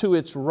relation to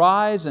its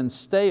rise and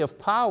stay of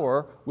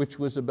power, which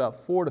was about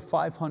 400 to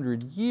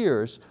 500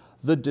 years,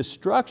 the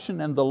destruction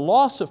and the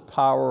loss of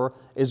power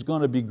is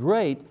going to be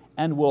great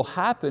and will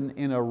happen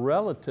in a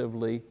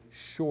relatively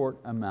short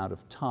amount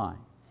of time.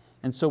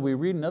 And so we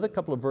read another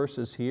couple of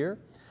verses here.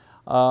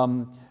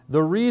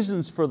 The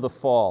reasons for the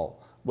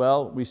fall.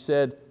 Well, we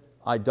said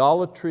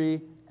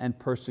idolatry and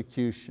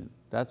persecution.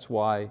 That's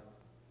why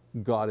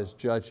God is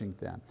judging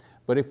them.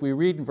 But if we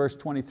read in verse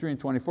 23 and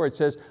 24, it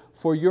says,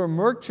 "For your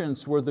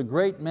merchants were the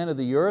great men of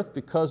the earth,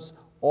 because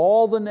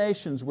all the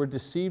nations were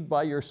deceived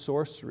by your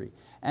sorcery.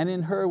 And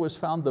in her was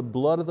found the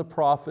blood of the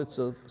prophets,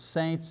 of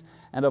saints,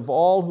 and of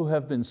all who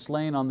have been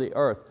slain on the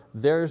earth."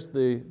 There's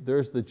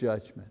the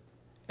judgment.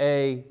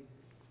 A,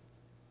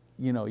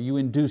 you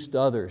induced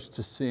others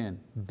to sin.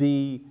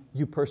 B,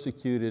 you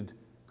persecuted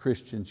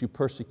Christians, you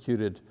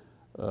persecuted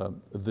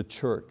the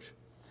church.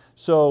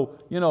 So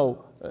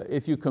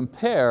if you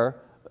compare,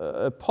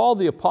 Paul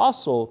the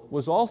apostle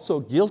was also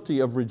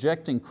guilty of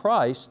rejecting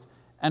Christ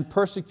and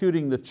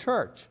persecuting the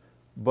church,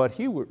 but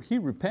he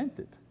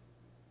repented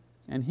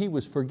and he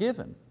was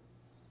forgiven.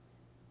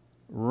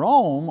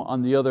 Rome,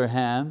 on the other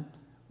hand,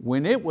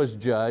 when it was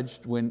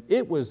judged, when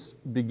it was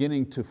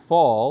beginning to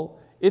fall,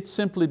 it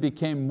simply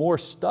became more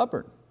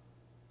stubborn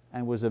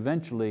and was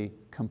eventually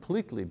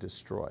completely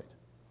destroyed.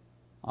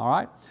 All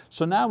right,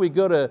 so now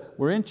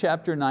we're in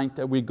chapter 9,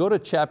 we go to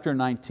chapter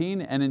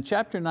 19, and in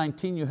chapter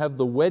 19 you have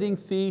the wedding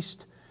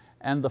feast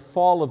and the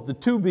fall of the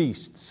two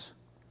beasts.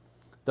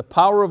 The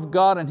power of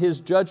God and His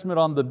judgment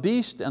on the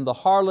beast and the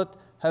harlot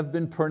have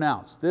been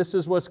pronounced. This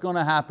is what's going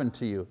to happen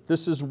to you.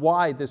 This is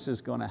why this is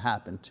going to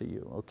happen to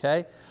you,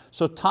 okay?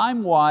 So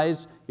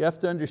time-wise, you have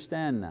to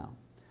understand now.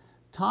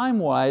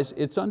 Time-wise,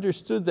 it's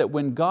understood that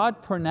when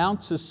God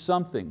pronounces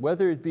something,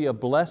 whether it be a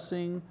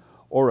blessing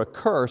or a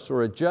curse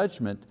or a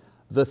judgment,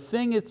 the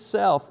thing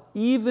itself,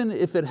 even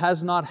if it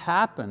has not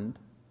happened,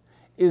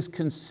 is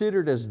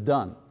considered as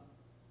done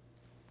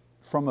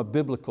from a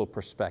biblical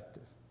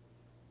perspective.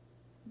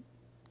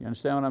 You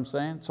understand what I'm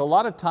saying? So a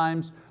lot of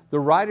times the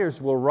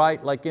writers will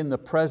write like in the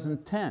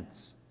present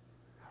tense.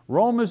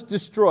 Rome is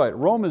destroyed,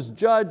 Rome is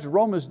judged,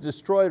 Rome is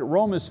destroyed,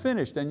 Rome is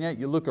finished. And yet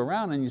you look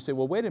around and you say,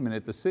 well, wait a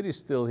minute, the city's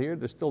still here,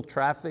 there's still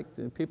traffic,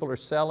 people are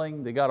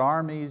selling, they got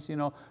armies,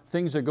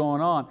 things are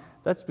going on.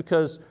 That's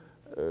because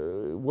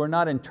we're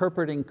not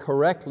interpreting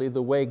correctly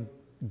the way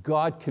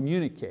God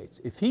communicates.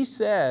 If He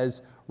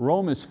says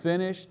Rome is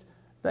finished,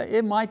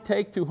 it might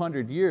take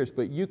 200 years,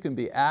 but you can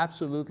be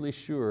absolutely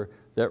sure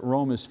that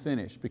Rome is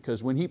finished,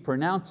 because when He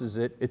pronounces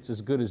it, it's as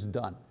good as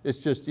done. It's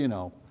just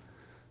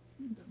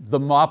the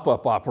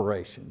mop-up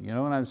operation. You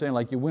know what I'm saying?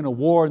 Like you win a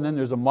war and then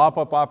there's a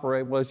mop-up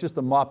operation. Well, it's just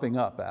a mopping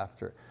up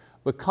after.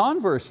 But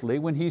conversely,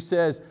 when He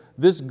says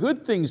this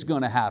good thing's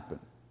going to happen,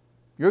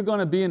 you're going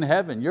to be in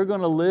heaven, you're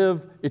going to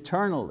live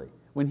eternally.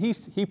 When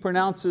he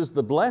pronounces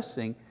the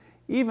blessing,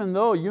 even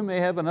though you may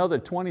have another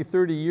 20,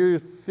 30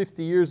 years,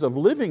 50 years of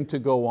living to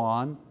go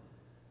on,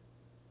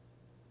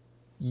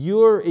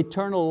 your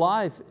eternal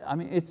life,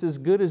 it's as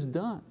good as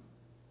done.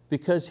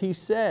 Because He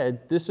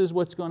said, this is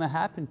what's going to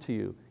happen to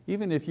you.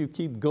 Even if you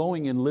keep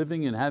going and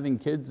living and having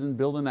kids and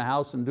building a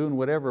house and doing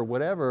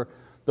whatever,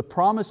 the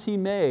promise He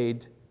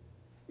made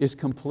is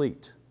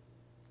complete.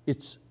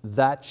 It's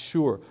that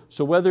sure.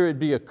 So whether it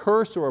be a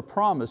curse or a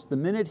promise, the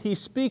minute He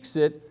speaks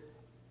it,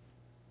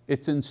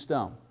 it's in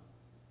stone,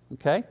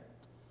 okay?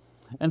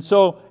 And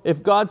so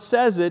if God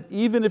says it,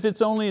 even if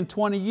it's only in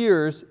 20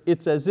 years,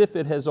 it's as if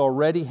it has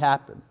already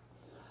happened.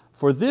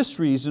 For this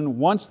reason,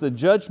 once the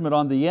judgment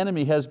on the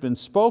enemy has been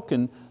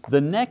spoken,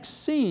 the next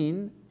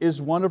scene is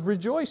one of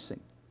rejoicing.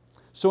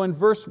 So in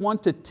verse 1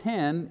 to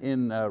 10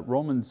 in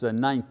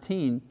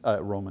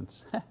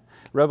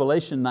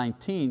Revelation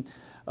 19,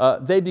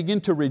 they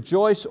begin to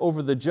rejoice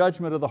over the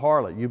judgment of the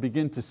harlot. You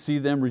begin to see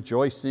them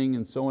rejoicing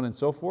and so on and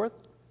so forth.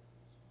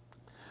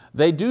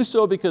 They do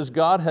so because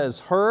God has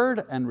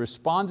heard and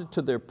responded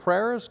to their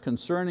prayers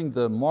concerning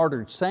the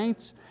martyred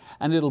saints,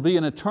 and it'll be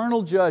an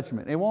eternal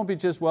judgment. It won't be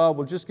just, well,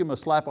 we'll just give them a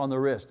slap on the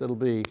wrist. It'll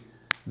be,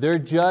 they're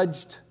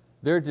judged,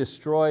 they're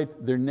destroyed,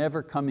 they're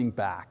never coming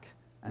back.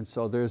 And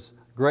so there's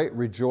great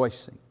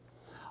rejoicing.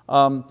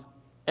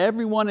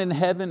 Everyone in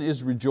heaven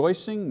is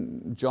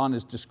rejoicing. John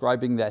is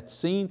describing that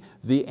scene.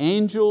 The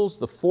angels,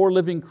 the four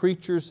living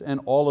creatures,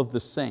 and all of the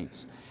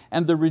saints.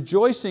 And the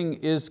rejoicing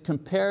is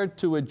compared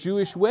to a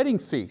Jewish wedding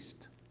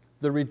feast.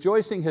 The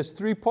rejoicing has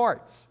three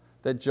parts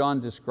that John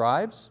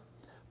describes.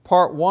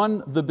 Part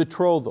one, the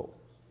betrothal.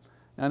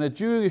 And at a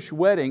Jewish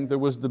wedding, there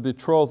was the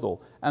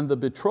betrothal. And the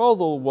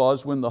betrothal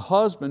was when the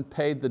husband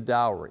paid the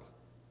dowry.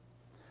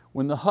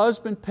 When the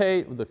husband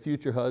paid, the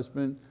future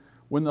husband,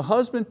 when the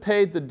husband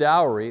paid the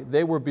dowry,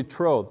 they were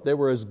betrothed. They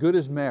were as good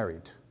as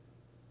married.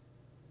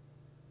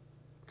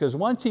 Because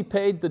once he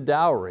paid the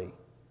dowry,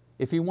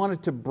 If he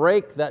wanted to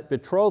break that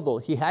betrothal,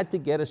 he had to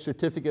get a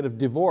certificate of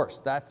divorce.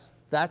 That's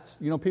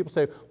people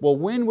say, well,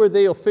 when were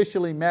they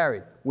officially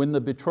married? When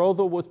the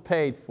betrothal was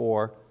paid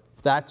for,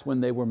 that's when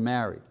they were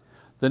married.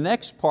 The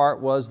next part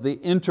was the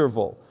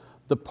interval.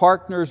 The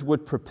partners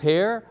would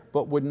prepare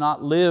but would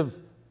not live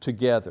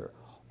together.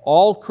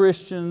 All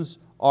Christians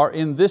are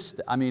in this,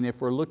 if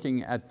we're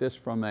looking at this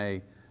from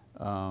a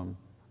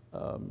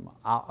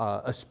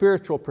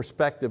spiritual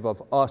perspective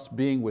of us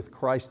being with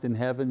Christ in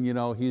heaven,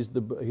 He's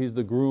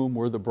the groom,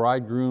 we're the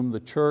bridegroom, the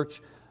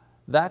church.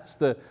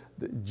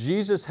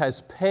 Jesus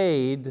has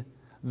paid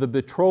the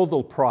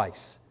betrothal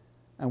price.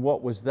 And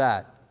what was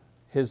that?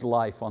 His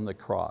life on the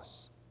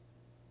cross.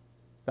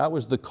 That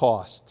was the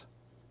cost.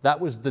 That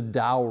was the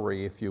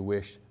dowry, if you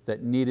wish,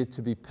 that needed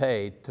to be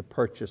paid to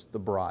purchase the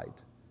bride.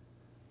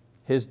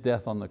 His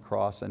death on the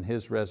cross and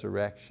His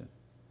resurrection.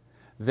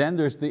 Then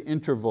there's the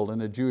interval.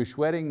 In a Jewish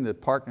wedding, the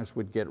partners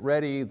would get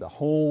ready, the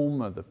home,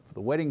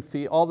 the wedding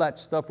feast, all that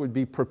stuff would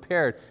be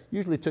prepared.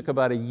 Usually took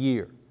about a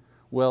year.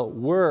 Well,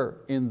 we're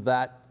in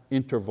that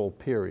interval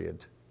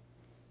period.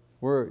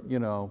 We're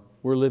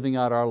living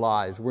out our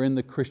lives. We're in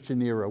the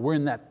Christian era. We're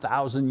in that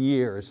 1,000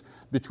 years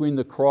between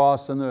the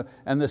cross and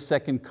the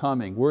second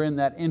coming. We're in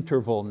that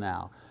interval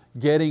now,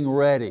 getting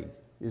ready.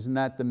 Isn't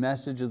that the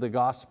message of the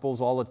Gospels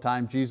all the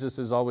time? Jesus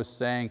is always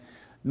saying,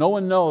 no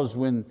one knows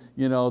when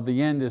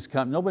the end is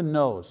coming. No one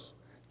knows.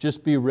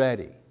 Just be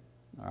ready.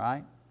 All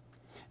right?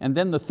 And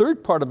then the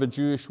third part of a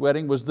Jewish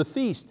wedding was the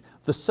feast,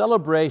 the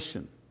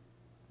celebration.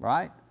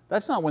 Right?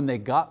 That's not when they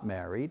got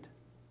married.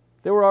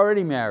 They were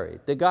already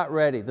married. They got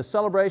ready. The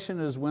celebration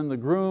is when the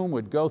groom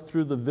would go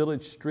through the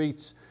village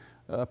streets,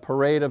 a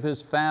parade of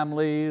his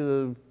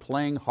family,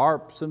 playing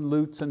harps and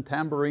lutes and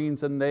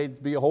tambourines, and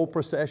they'd be a whole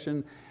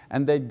procession,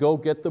 and they'd go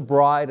get the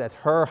bride at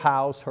her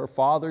house, her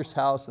father's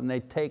house, and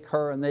they'd take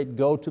her and they'd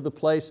go to the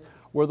place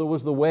where there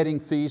was the wedding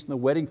feast, and the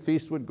wedding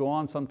feast would go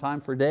on sometime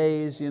for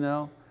days,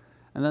 and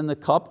then the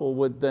couple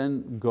would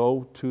then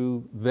go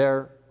to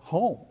their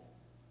home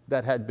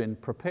that had been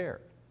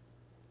prepared.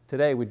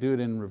 Today we do it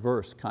in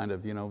reverse, kind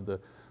of,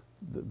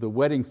 the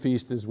wedding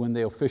feast is when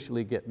they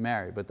officially get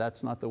married, but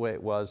that's not the way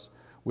it was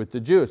with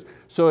the Jews.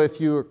 So if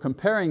you're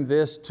comparing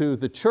this to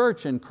the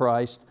church in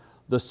Christ,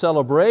 the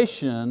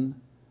celebration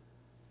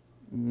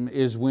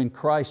is when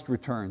Christ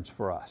returns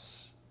for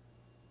us.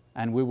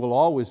 And we will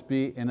always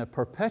be in a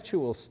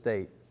perpetual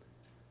state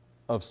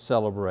of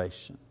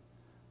celebration.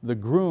 The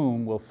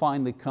groom will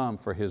finally come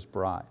for his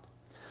bride.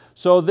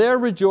 So they're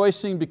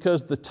rejoicing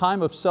because the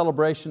time of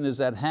celebration is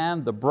at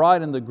hand. The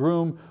bride and the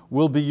groom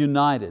will be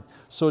united.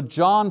 So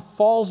John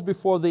falls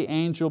before the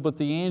angel, but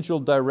the angel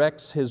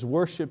directs his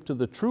worship to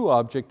the true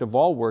object of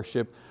all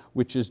worship,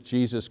 which is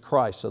Jesus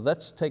Christ. So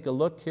let's take a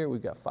look here.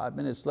 We've got 5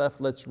 minutes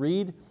left. Let's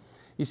read.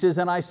 He says,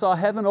 and I saw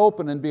heaven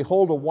open, and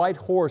behold, a white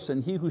horse,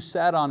 and he who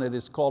sat on it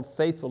is called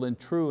Faithful and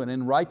True, and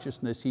in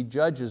righteousness he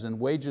judges and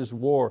wages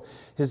war.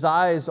 His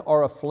eyes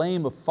are a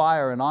flame of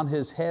fire, and on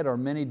his head are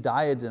many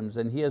diadems,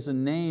 and he has a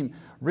name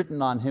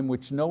written on him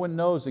which no one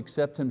knows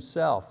except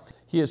himself.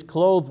 He is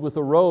clothed with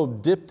a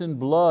robe dipped in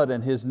blood,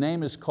 and his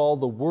name is called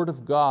the Word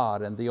of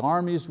God. And the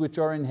armies which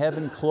are in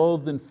heaven,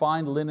 clothed in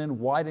fine linen,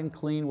 white and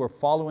clean, were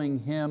following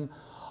him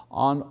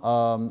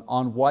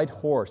on white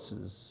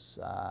horses.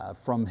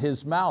 From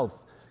his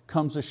mouth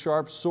comes a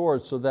sharp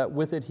sword, so that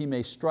with it he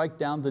may strike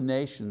down the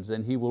nations,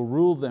 and he will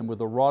rule them with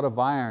a rod of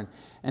iron,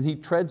 and he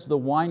treads the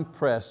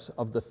winepress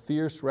of the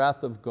fierce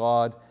wrath of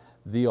God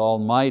the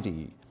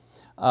Almighty.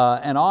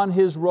 And on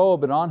his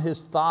robe and on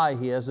his thigh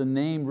he has a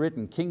name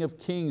written, King of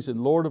Kings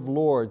and Lord of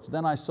Lords.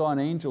 Then I saw an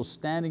angel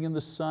standing in the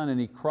sun, and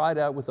he cried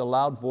out with a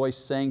loud voice,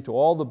 saying to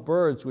all the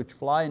birds which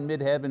fly in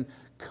mid-heaven,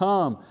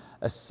 come,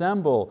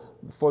 assemble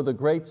for the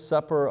great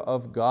supper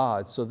of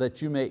God, so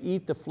that you may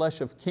eat the flesh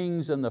of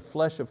kings and the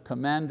flesh of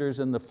commanders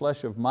and the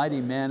flesh of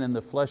mighty men and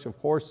the flesh of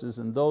horses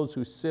and those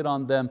who sit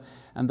on them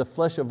and the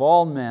flesh of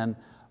all men,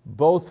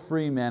 both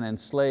free men and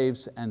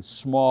slaves and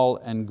small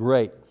and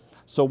great.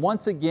 So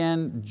once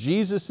again,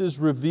 Jesus is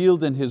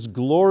revealed in His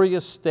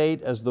glorious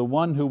state as the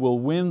one who will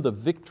win the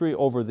victory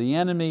over the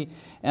enemy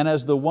and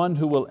as the one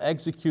who will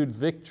execute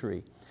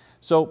victory.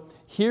 So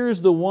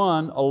here's the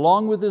one,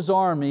 along with his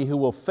army, who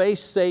will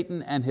face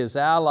Satan and his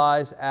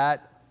allies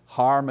at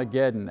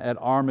Armageddon.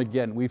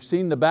 We've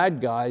seen the bad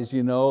guys,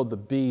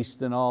 the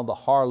beast and all, the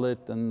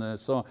harlot, and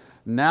so on.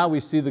 Now we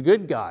see the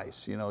good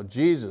guys,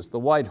 Jesus, the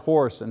white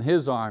horse and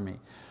his army.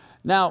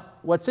 Now,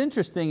 what's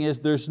interesting is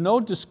there's no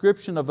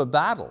description of a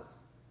battle.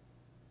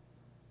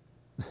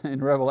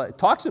 In Revelation, it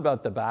talks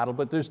about the battle,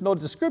 but there's no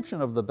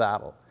description of the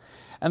battle.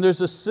 And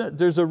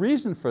there's a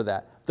reason for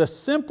that. The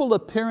simple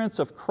appearance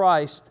of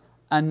Christ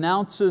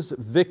announces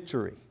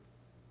victory.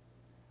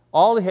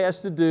 All He has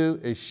to do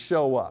is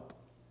show up.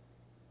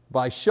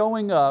 By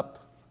showing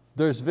up,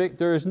 there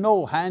is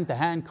no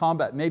hand-to-hand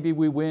combat. Maybe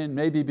we win,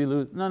 maybe we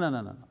lose.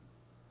 No.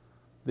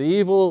 The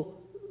evil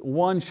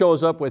one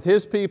shows up with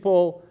his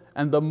people,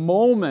 and the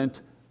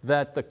moment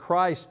that the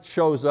Christ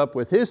shows up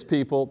with His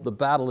people, the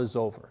battle is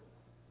over.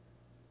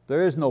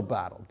 There is no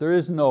battle. There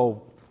is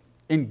no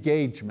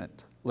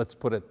engagement, let's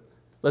put it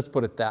Let's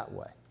put it that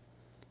way.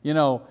 You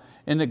know,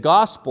 in the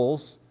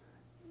Gospels,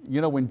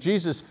 you know, when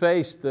Jesus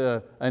faced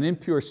an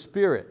impure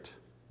spirit,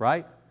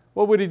 right?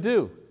 What would He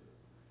do?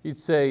 He'd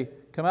say,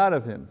 come out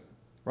of him,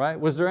 right?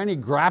 Was there any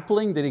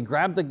grappling? Did He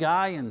grab the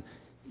guy and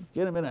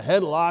get him in a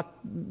headlock?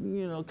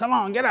 You know, come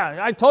on, get out.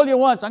 I told you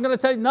once, I'm going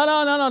to tell you,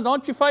 no,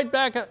 don't you fight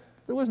back.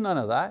 There was none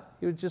of that.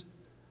 It was just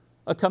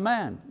a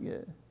command.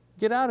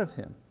 Get out of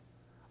him.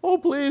 Oh,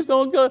 please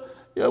don't go.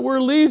 We're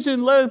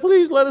legion,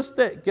 please let us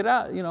stay. Get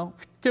out, you know.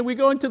 Can we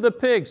go into the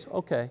pigs?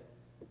 Okay.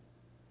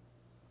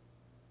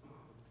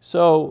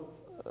 So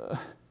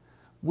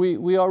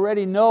we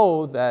already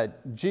know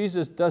that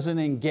Jesus doesn't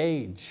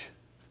engage,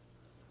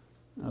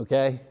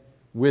 okay,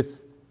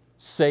 with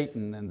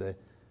Satan and the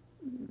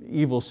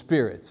evil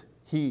spirits.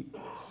 He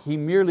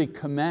merely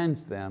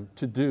commands them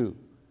to do,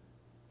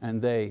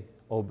 and they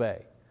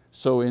obey.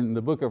 So in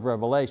the book of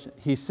Revelation,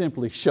 He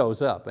simply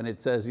shows up, and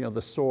it says, you know,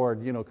 the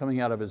sword, you know, coming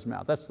out of His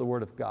mouth. That's the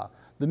word of God.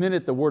 The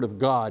minute the word of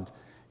God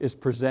is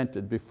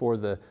presented before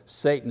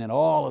Satan and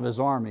all of his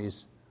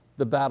armies,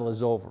 the battle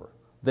is over.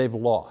 They've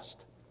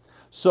lost.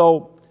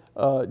 So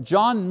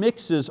John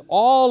mixes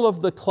all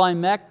of the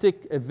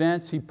climactic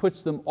events, he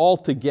puts them all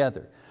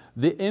together.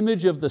 The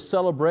image of the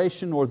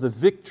celebration or the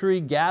victory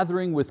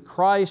gathering with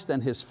Christ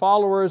and His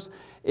followers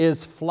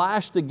is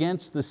flashed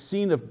against the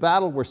scene of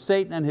battle where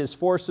Satan and his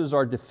forces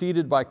are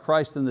defeated by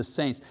Christ and the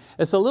saints.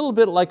 It's a little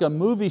bit like a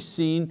movie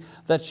scene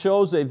that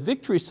shows a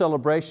victory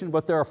celebration,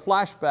 but there are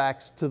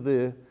flashbacks to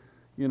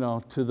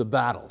the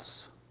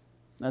battles.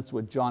 That's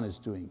what John is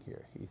doing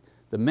here.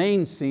 The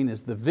main scene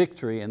is the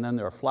victory, and then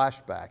there are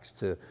flashbacks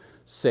to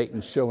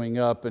Satan showing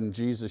up and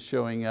Jesus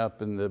showing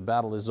up and the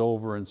battle is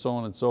over and so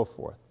on and so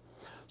forth.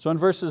 So in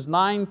verses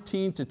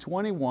 19 to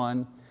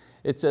 21,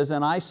 it says,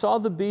 and I saw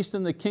the beast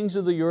and the kings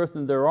of the earth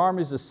and their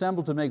armies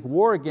assembled to make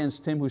war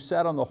against him who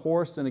sat on the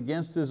horse and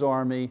against his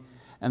army.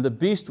 And the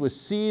beast was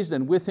seized,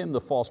 and with him the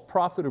false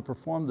prophet who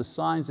performed the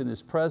signs in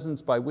his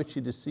presence by which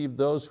he deceived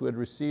those who had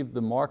received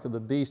the mark of the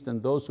beast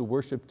and those who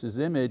worshipped his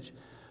image.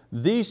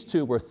 These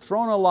two were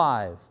thrown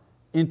alive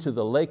into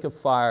the lake of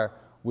fire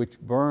which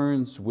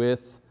burns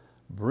with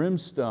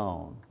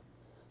brimstone.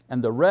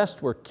 And the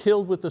rest were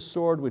killed with the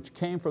sword which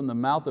came from the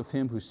mouth of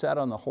him who sat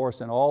on the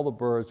horse, and all the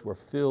birds were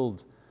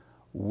filled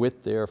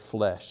with their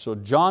flesh. So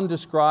John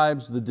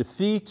describes the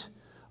defeat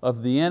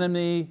of the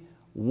enemy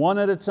one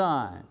at a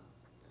time.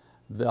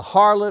 The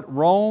harlot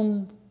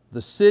Rome,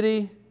 the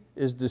city,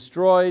 is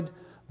destroyed.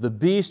 The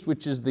beast,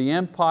 which is the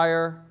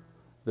empire,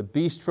 the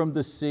beast from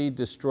the sea,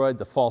 destroyed.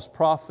 The false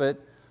prophet,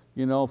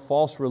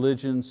 false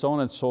religion, so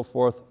on and so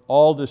forth,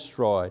 all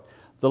destroyed.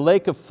 The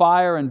lake of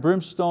fire and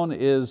brimstone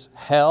is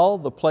hell,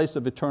 the place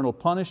of eternal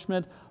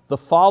punishment. The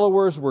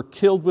followers were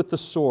killed with the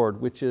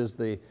sword, which is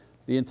the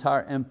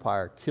entire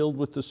empire, killed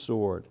with the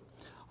sword.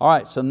 All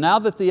right, so now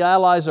that the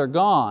allies are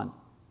gone,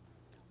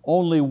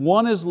 only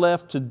one is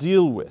left to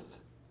deal with,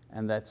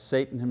 and that's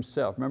Satan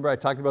himself. Remember I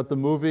talked about the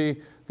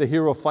movie, the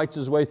hero fights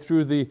his way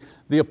through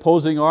the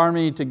opposing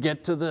army to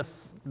get to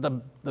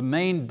the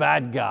main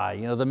bad guy,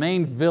 the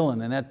main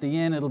villain, and at the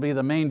end it'll be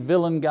the main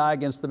villain guy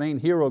against the main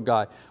hero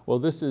guy. Well,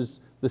 this is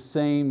the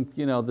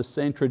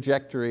same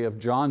trajectory of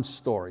John's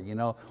story.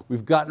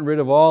 We've gotten rid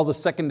of all the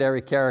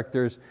secondary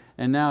characters,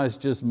 and now it's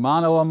just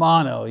mano a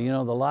mano,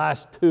 the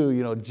last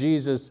two.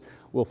 Jesus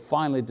will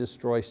finally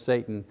destroy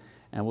Satan,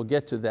 and we'll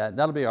get to that.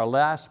 That'll be our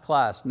last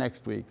class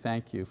next week.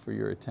 Thank you for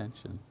your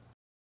attention.